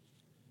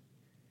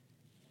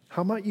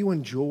 How might you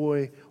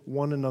enjoy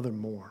one another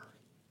more?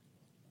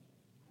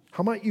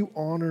 How might you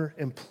honor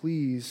and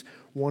please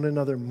one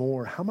another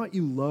more? How might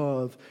you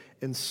love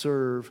and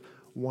serve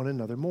one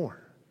another more?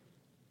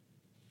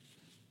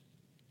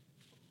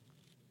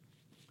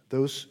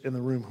 Those in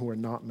the room who are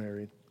not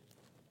married,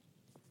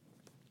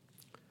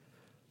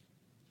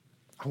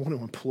 I want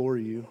to implore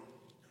you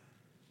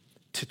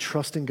to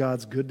trust in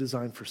God's good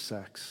design for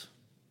sex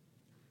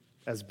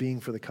as being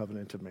for the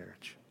covenant of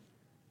marriage.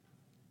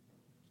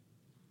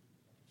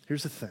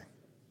 Here's the thing.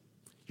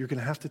 You're going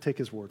to have to take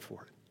his word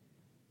for it.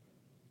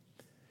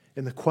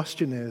 And the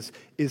question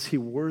is he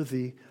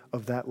worthy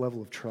of that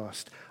level of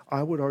trust?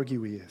 I would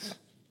argue he is.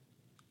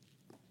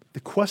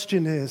 The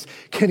question is,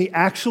 can he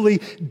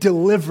actually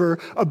deliver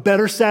a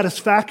better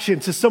satisfaction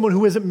to someone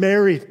who isn't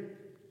married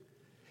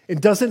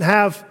and doesn't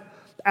have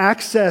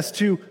access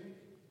to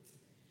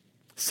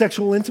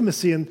sexual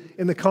intimacy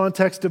in the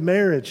context of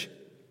marriage?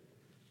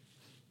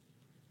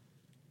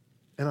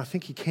 And I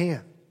think he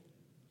can.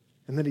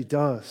 And that he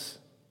does.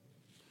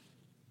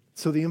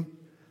 So the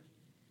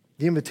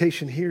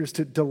invitation here is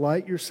to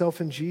delight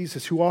yourself in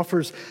Jesus, who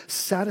offers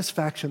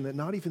satisfaction that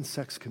not even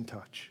sex can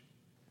touch.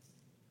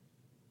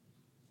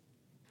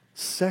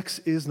 Sex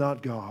is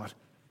not God.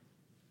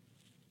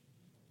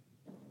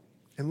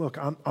 And look,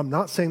 I'm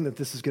not saying that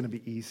this is going to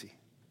be easy.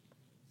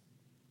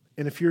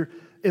 And if you're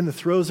in the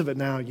throes of it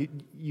now,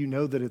 you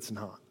know that it's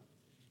not.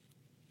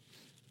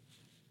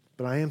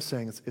 But I am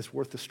saying it's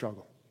worth the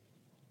struggle.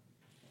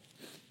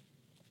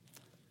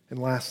 And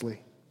lastly,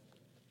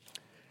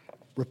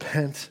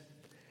 repent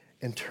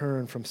and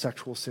turn from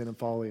sexual sin and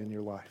folly in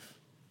your life.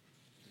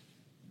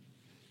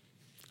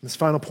 This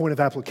final point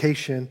of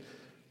application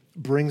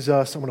brings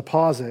us, I'm going to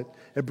pause it,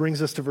 it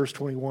brings us to verse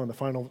 21, the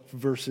final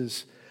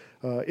verses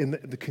in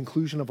the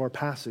conclusion of our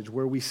passage,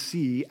 where we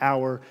see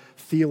our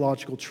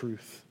theological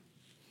truth.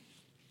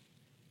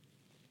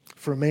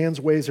 For a man's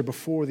ways are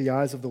before the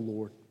eyes of the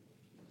Lord,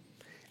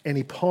 and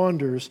he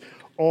ponders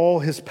all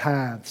his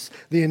paths.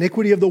 The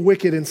iniquity of the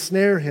wicked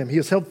ensnare him. He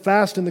is held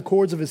fast in the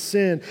cords of his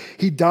sin.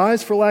 He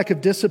dies for lack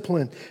of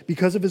discipline.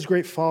 Because of his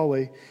great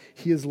folly,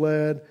 he is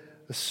led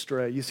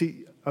astray. You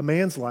see, a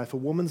man's life, a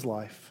woman's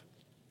life,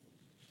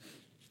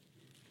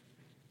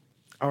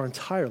 our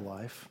entire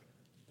life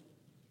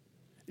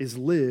is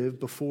lived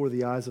before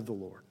the eyes of the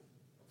Lord.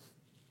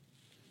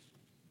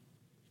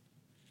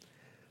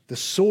 The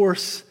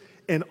source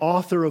and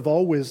author of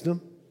all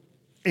wisdom,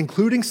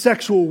 including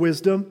sexual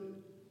wisdom,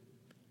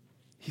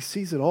 he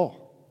sees it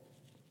all.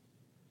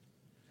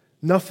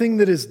 Nothing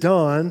that is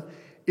done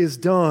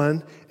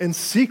in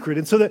secret.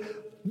 And so that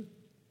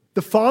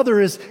The Father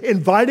is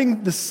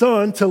inviting the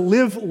Son to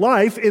live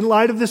life in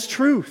light of this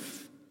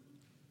truth.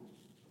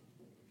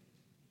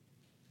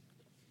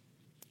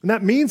 And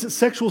that means that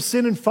sexual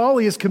sin and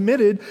folly is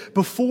committed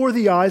before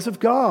the eyes of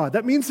God.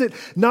 That means that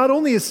not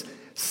only is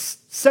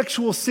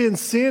sexual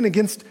sin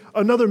against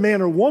another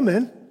man or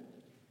woman,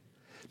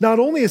 not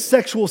only is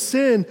sexual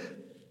sin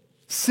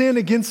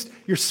against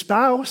your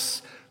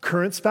spouse,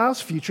 current spouse,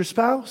 future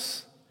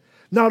spouse,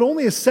 not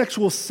only is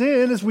sexual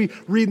sin, as we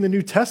read in the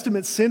New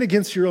Testament, sin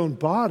against your own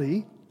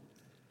body,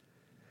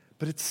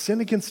 but it's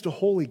sin against a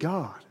holy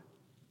God.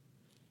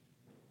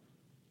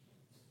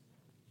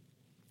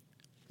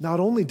 Not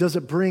only does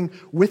it bring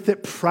with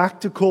it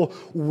practical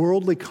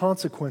worldly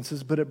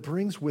consequences, but it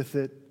brings with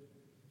it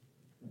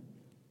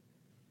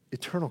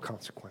eternal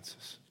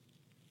consequences.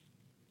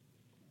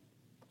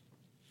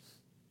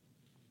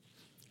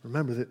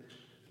 Remember that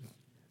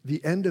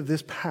the end of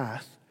this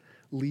path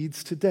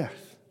leads to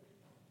death.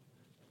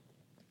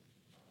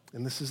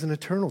 And this is an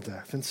eternal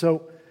death. And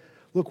so,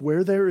 look,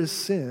 where there is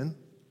sin,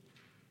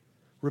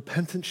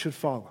 repentance should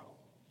follow.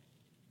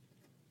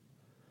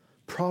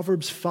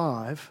 Proverbs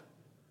 5,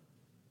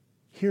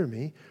 hear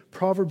me,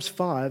 Proverbs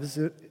 5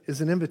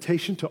 is an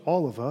invitation to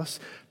all of us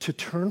to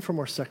turn from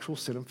our sexual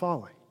sin and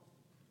folly.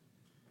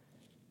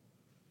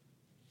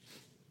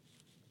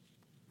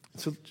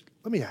 So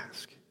let me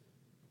ask.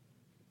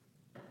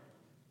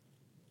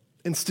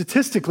 And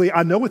statistically,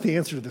 I know what the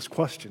answer to this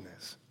question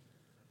is.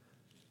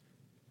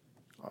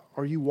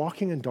 Are you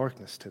walking in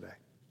darkness today?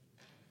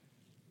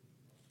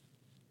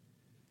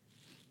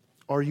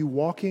 Are you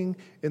walking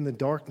in the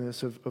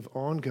darkness of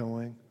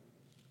ongoing,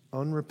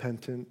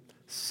 unrepentant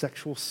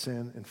sexual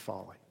sin and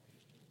folly?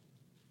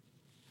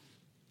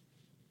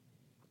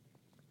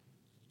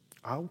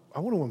 I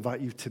want to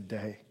invite you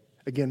today,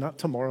 again, not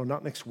tomorrow,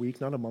 not next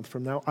week, not a month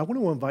from now. I want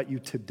to invite you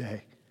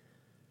today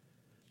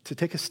to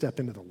take a step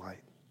into the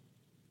light,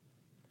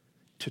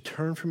 to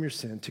turn from your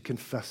sin, to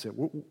confess it.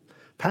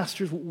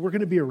 Pastors, we're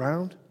going to be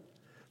around.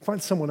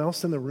 Find someone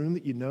else in the room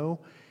that you know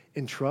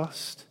and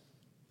trust.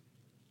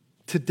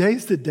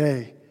 Today's the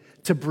day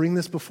to bring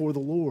this before the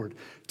Lord,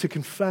 to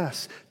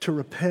confess, to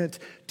repent,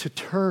 to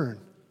turn,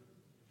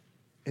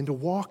 and to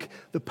walk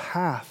the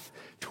path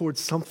towards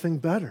something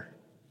better.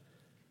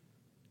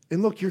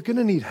 And look, you're going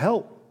to need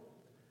help.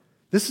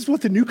 This is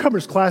what the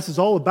newcomers class is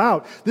all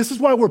about. This is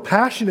why we're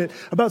passionate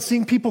about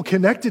seeing people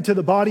connected to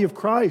the body of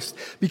Christ,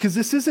 because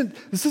this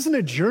isn't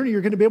a journey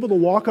you're going to be able to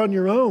walk on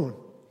your own.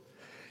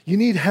 You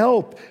need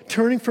help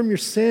turning from your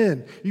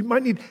sin. You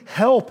might need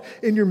help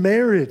in your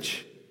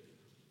marriage.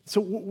 So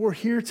we're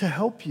here to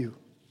help you.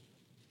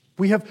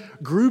 We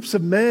have groups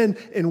of men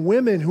and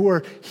women who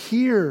are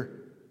here,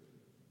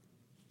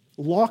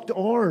 locked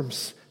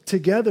arms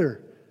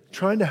together,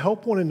 trying to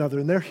help one another.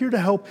 And they're here to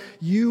help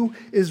you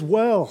as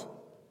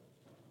well.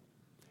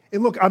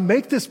 And look, I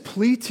make this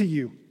plea to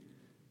you,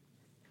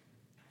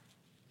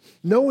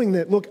 knowing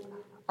that, look,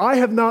 I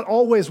have not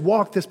always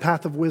walked this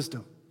path of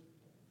wisdom.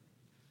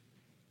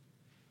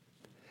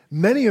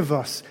 Many of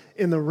us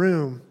in the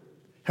room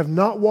have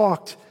not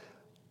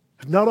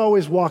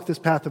always walked this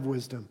path of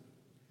wisdom.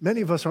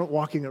 Many of us aren't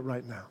walking it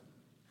right now.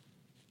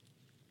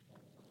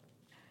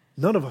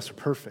 None of us are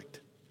perfect.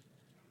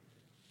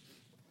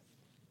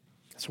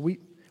 So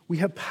we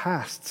have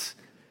pasts,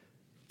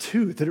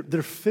 too, that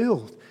are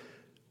filled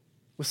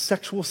with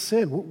sexual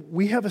sin.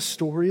 We have a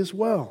story as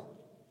well.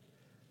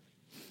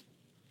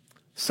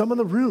 Some in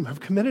the room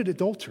have committed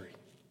adultery.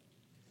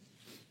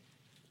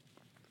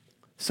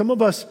 Some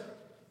of us,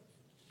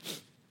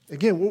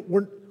 again,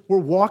 we're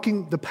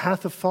walking the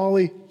path of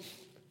folly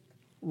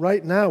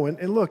right now.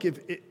 And look,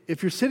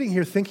 if you're sitting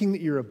here thinking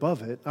that you're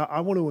above it,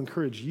 I want to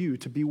encourage you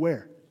to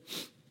beware.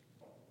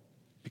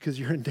 Because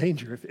you're in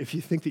danger if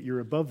you think that you're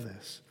above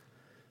this.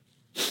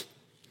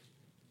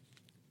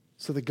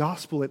 So the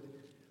gospel,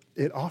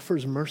 it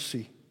offers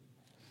mercy.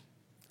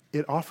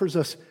 It offers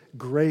us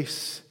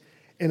grace.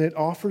 And it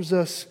offers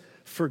us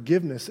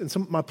forgiveness. And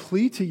so my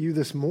plea to you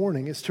this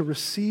morning is to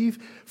receive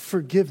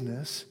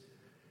forgiveness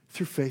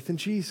through faith in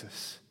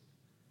Jesus.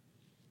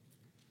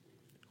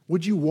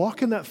 Would you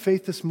walk in that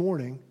faith this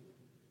morning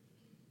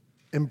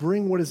and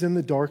bring what is in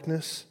the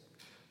darkness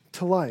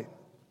to light?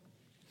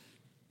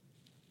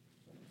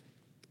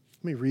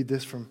 Let me read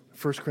this from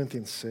 1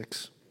 Corinthians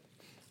 6.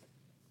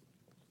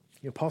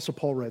 The Apostle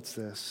Paul writes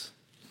this,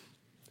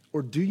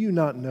 "Or do you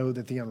not know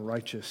that the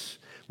unrighteous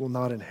will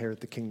not inherit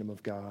the kingdom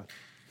of God?"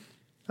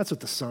 That's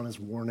what the Son is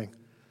warning.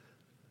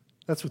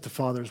 That's what the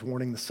Father is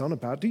warning the Son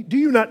about. Do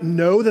you not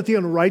know that the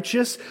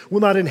unrighteous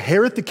will not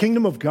inherit the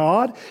kingdom of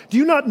God? Do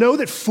you not know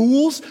that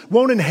fools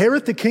won't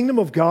inherit the kingdom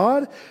of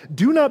God?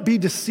 Do not be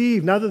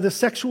deceived. Neither the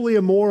sexually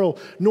immoral,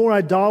 nor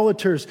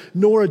idolaters,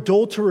 nor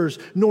adulterers,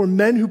 nor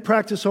men who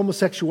practice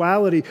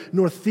homosexuality,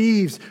 nor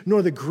thieves,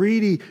 nor the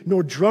greedy,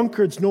 nor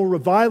drunkards, nor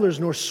revilers,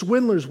 nor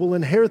swindlers will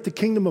inherit the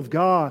kingdom of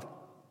God.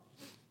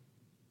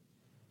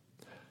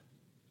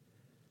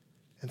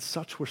 And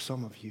such were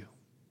some of you.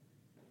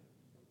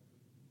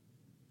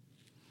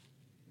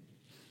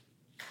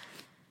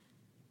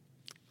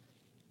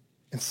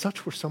 And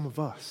such were some of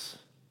us.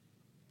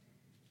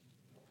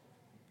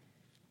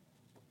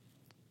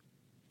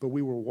 but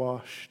we were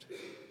washed.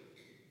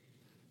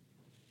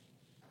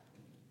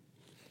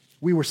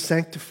 We were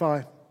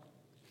sanctified.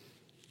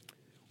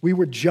 We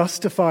were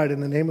justified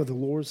in the name of the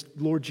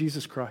Lord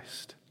Jesus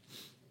Christ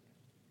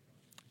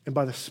and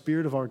by the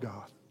Spirit of our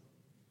God.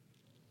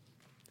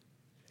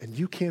 And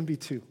you can be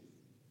too.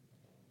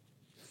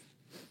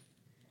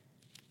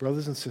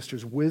 Brothers and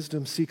sisters,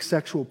 wisdom seeks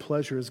sexual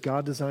pleasure as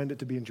God designed it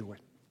to be enjoyed,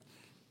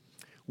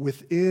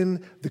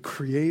 within the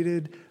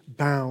created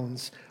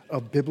bounds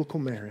of biblical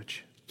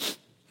marriage.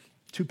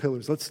 Two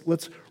pillars.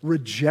 Let's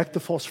reject the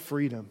false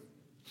freedom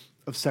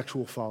of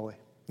sexual folly.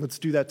 Let's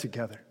do that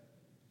together.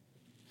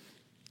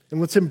 And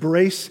let's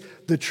embrace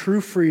the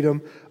true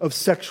freedom of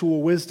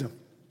sexual wisdom.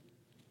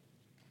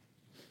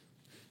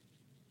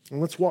 And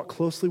let's walk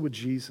closely with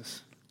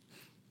Jesus,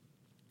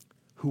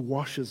 who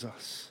washes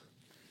us,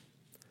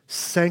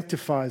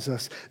 sanctifies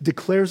us,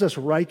 declares us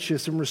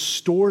righteous, and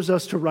restores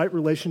us to right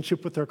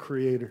relationship with our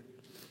Creator,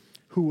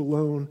 who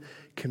alone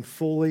can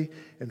fully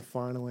and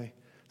finally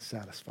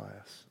satisfy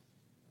us.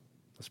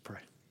 Let's pray.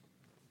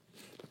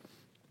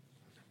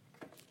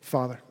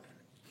 Father,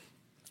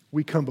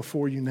 we come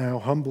before you now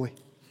humbly,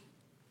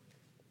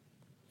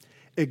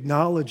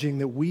 acknowledging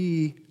that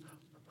we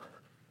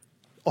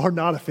are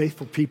not a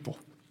faithful people.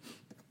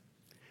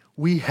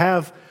 We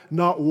have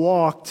not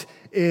walked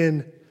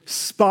in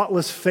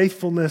spotless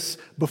faithfulness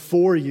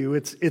before you.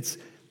 It's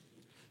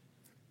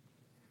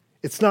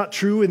not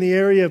true in the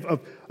area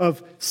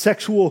of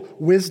sexual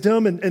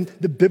wisdom and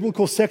the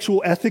biblical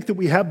sexual ethic that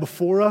we have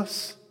before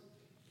us.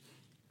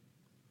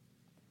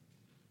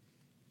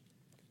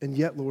 And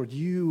yet, Lord,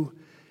 you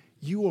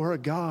are a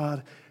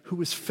God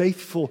who is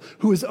faithful,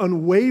 who is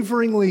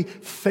unwaveringly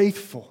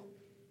faithful.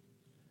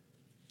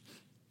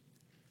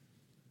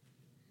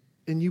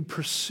 And you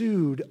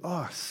pursued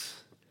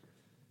us,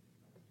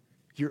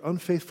 your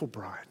unfaithful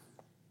bride.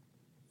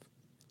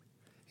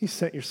 You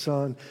sent your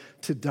Son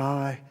to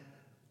die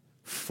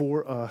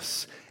for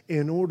us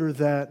in order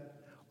that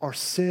our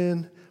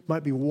sin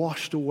might be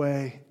washed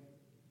away,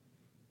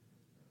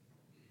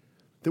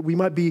 that we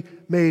might be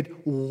made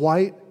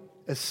white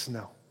as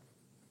snow.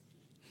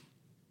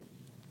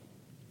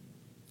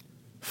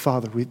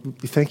 Father, we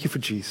thank you for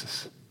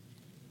Jesus.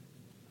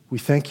 We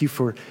thank you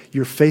for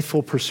your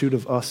faithful pursuit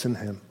of us in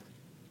him.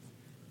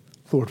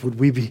 Lord, would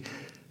we be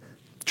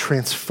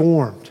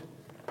transformed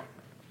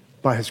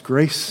by his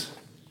grace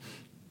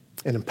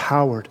and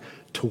empowered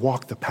to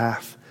walk the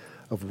path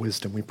of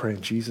wisdom. We pray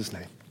in Jesus'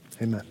 name.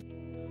 Amen.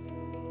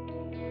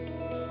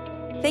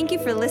 Thank you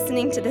for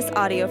listening to this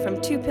audio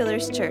from Two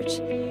Pillars Church.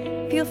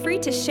 Feel free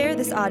to share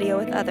this audio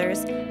with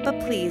others, but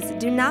please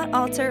do not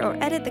alter or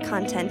edit the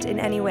content in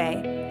any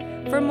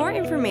way. For more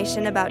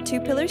information about Two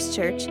Pillars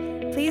Church,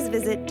 please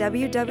visit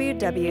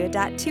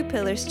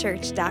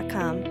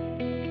www.twopillarschurch.com.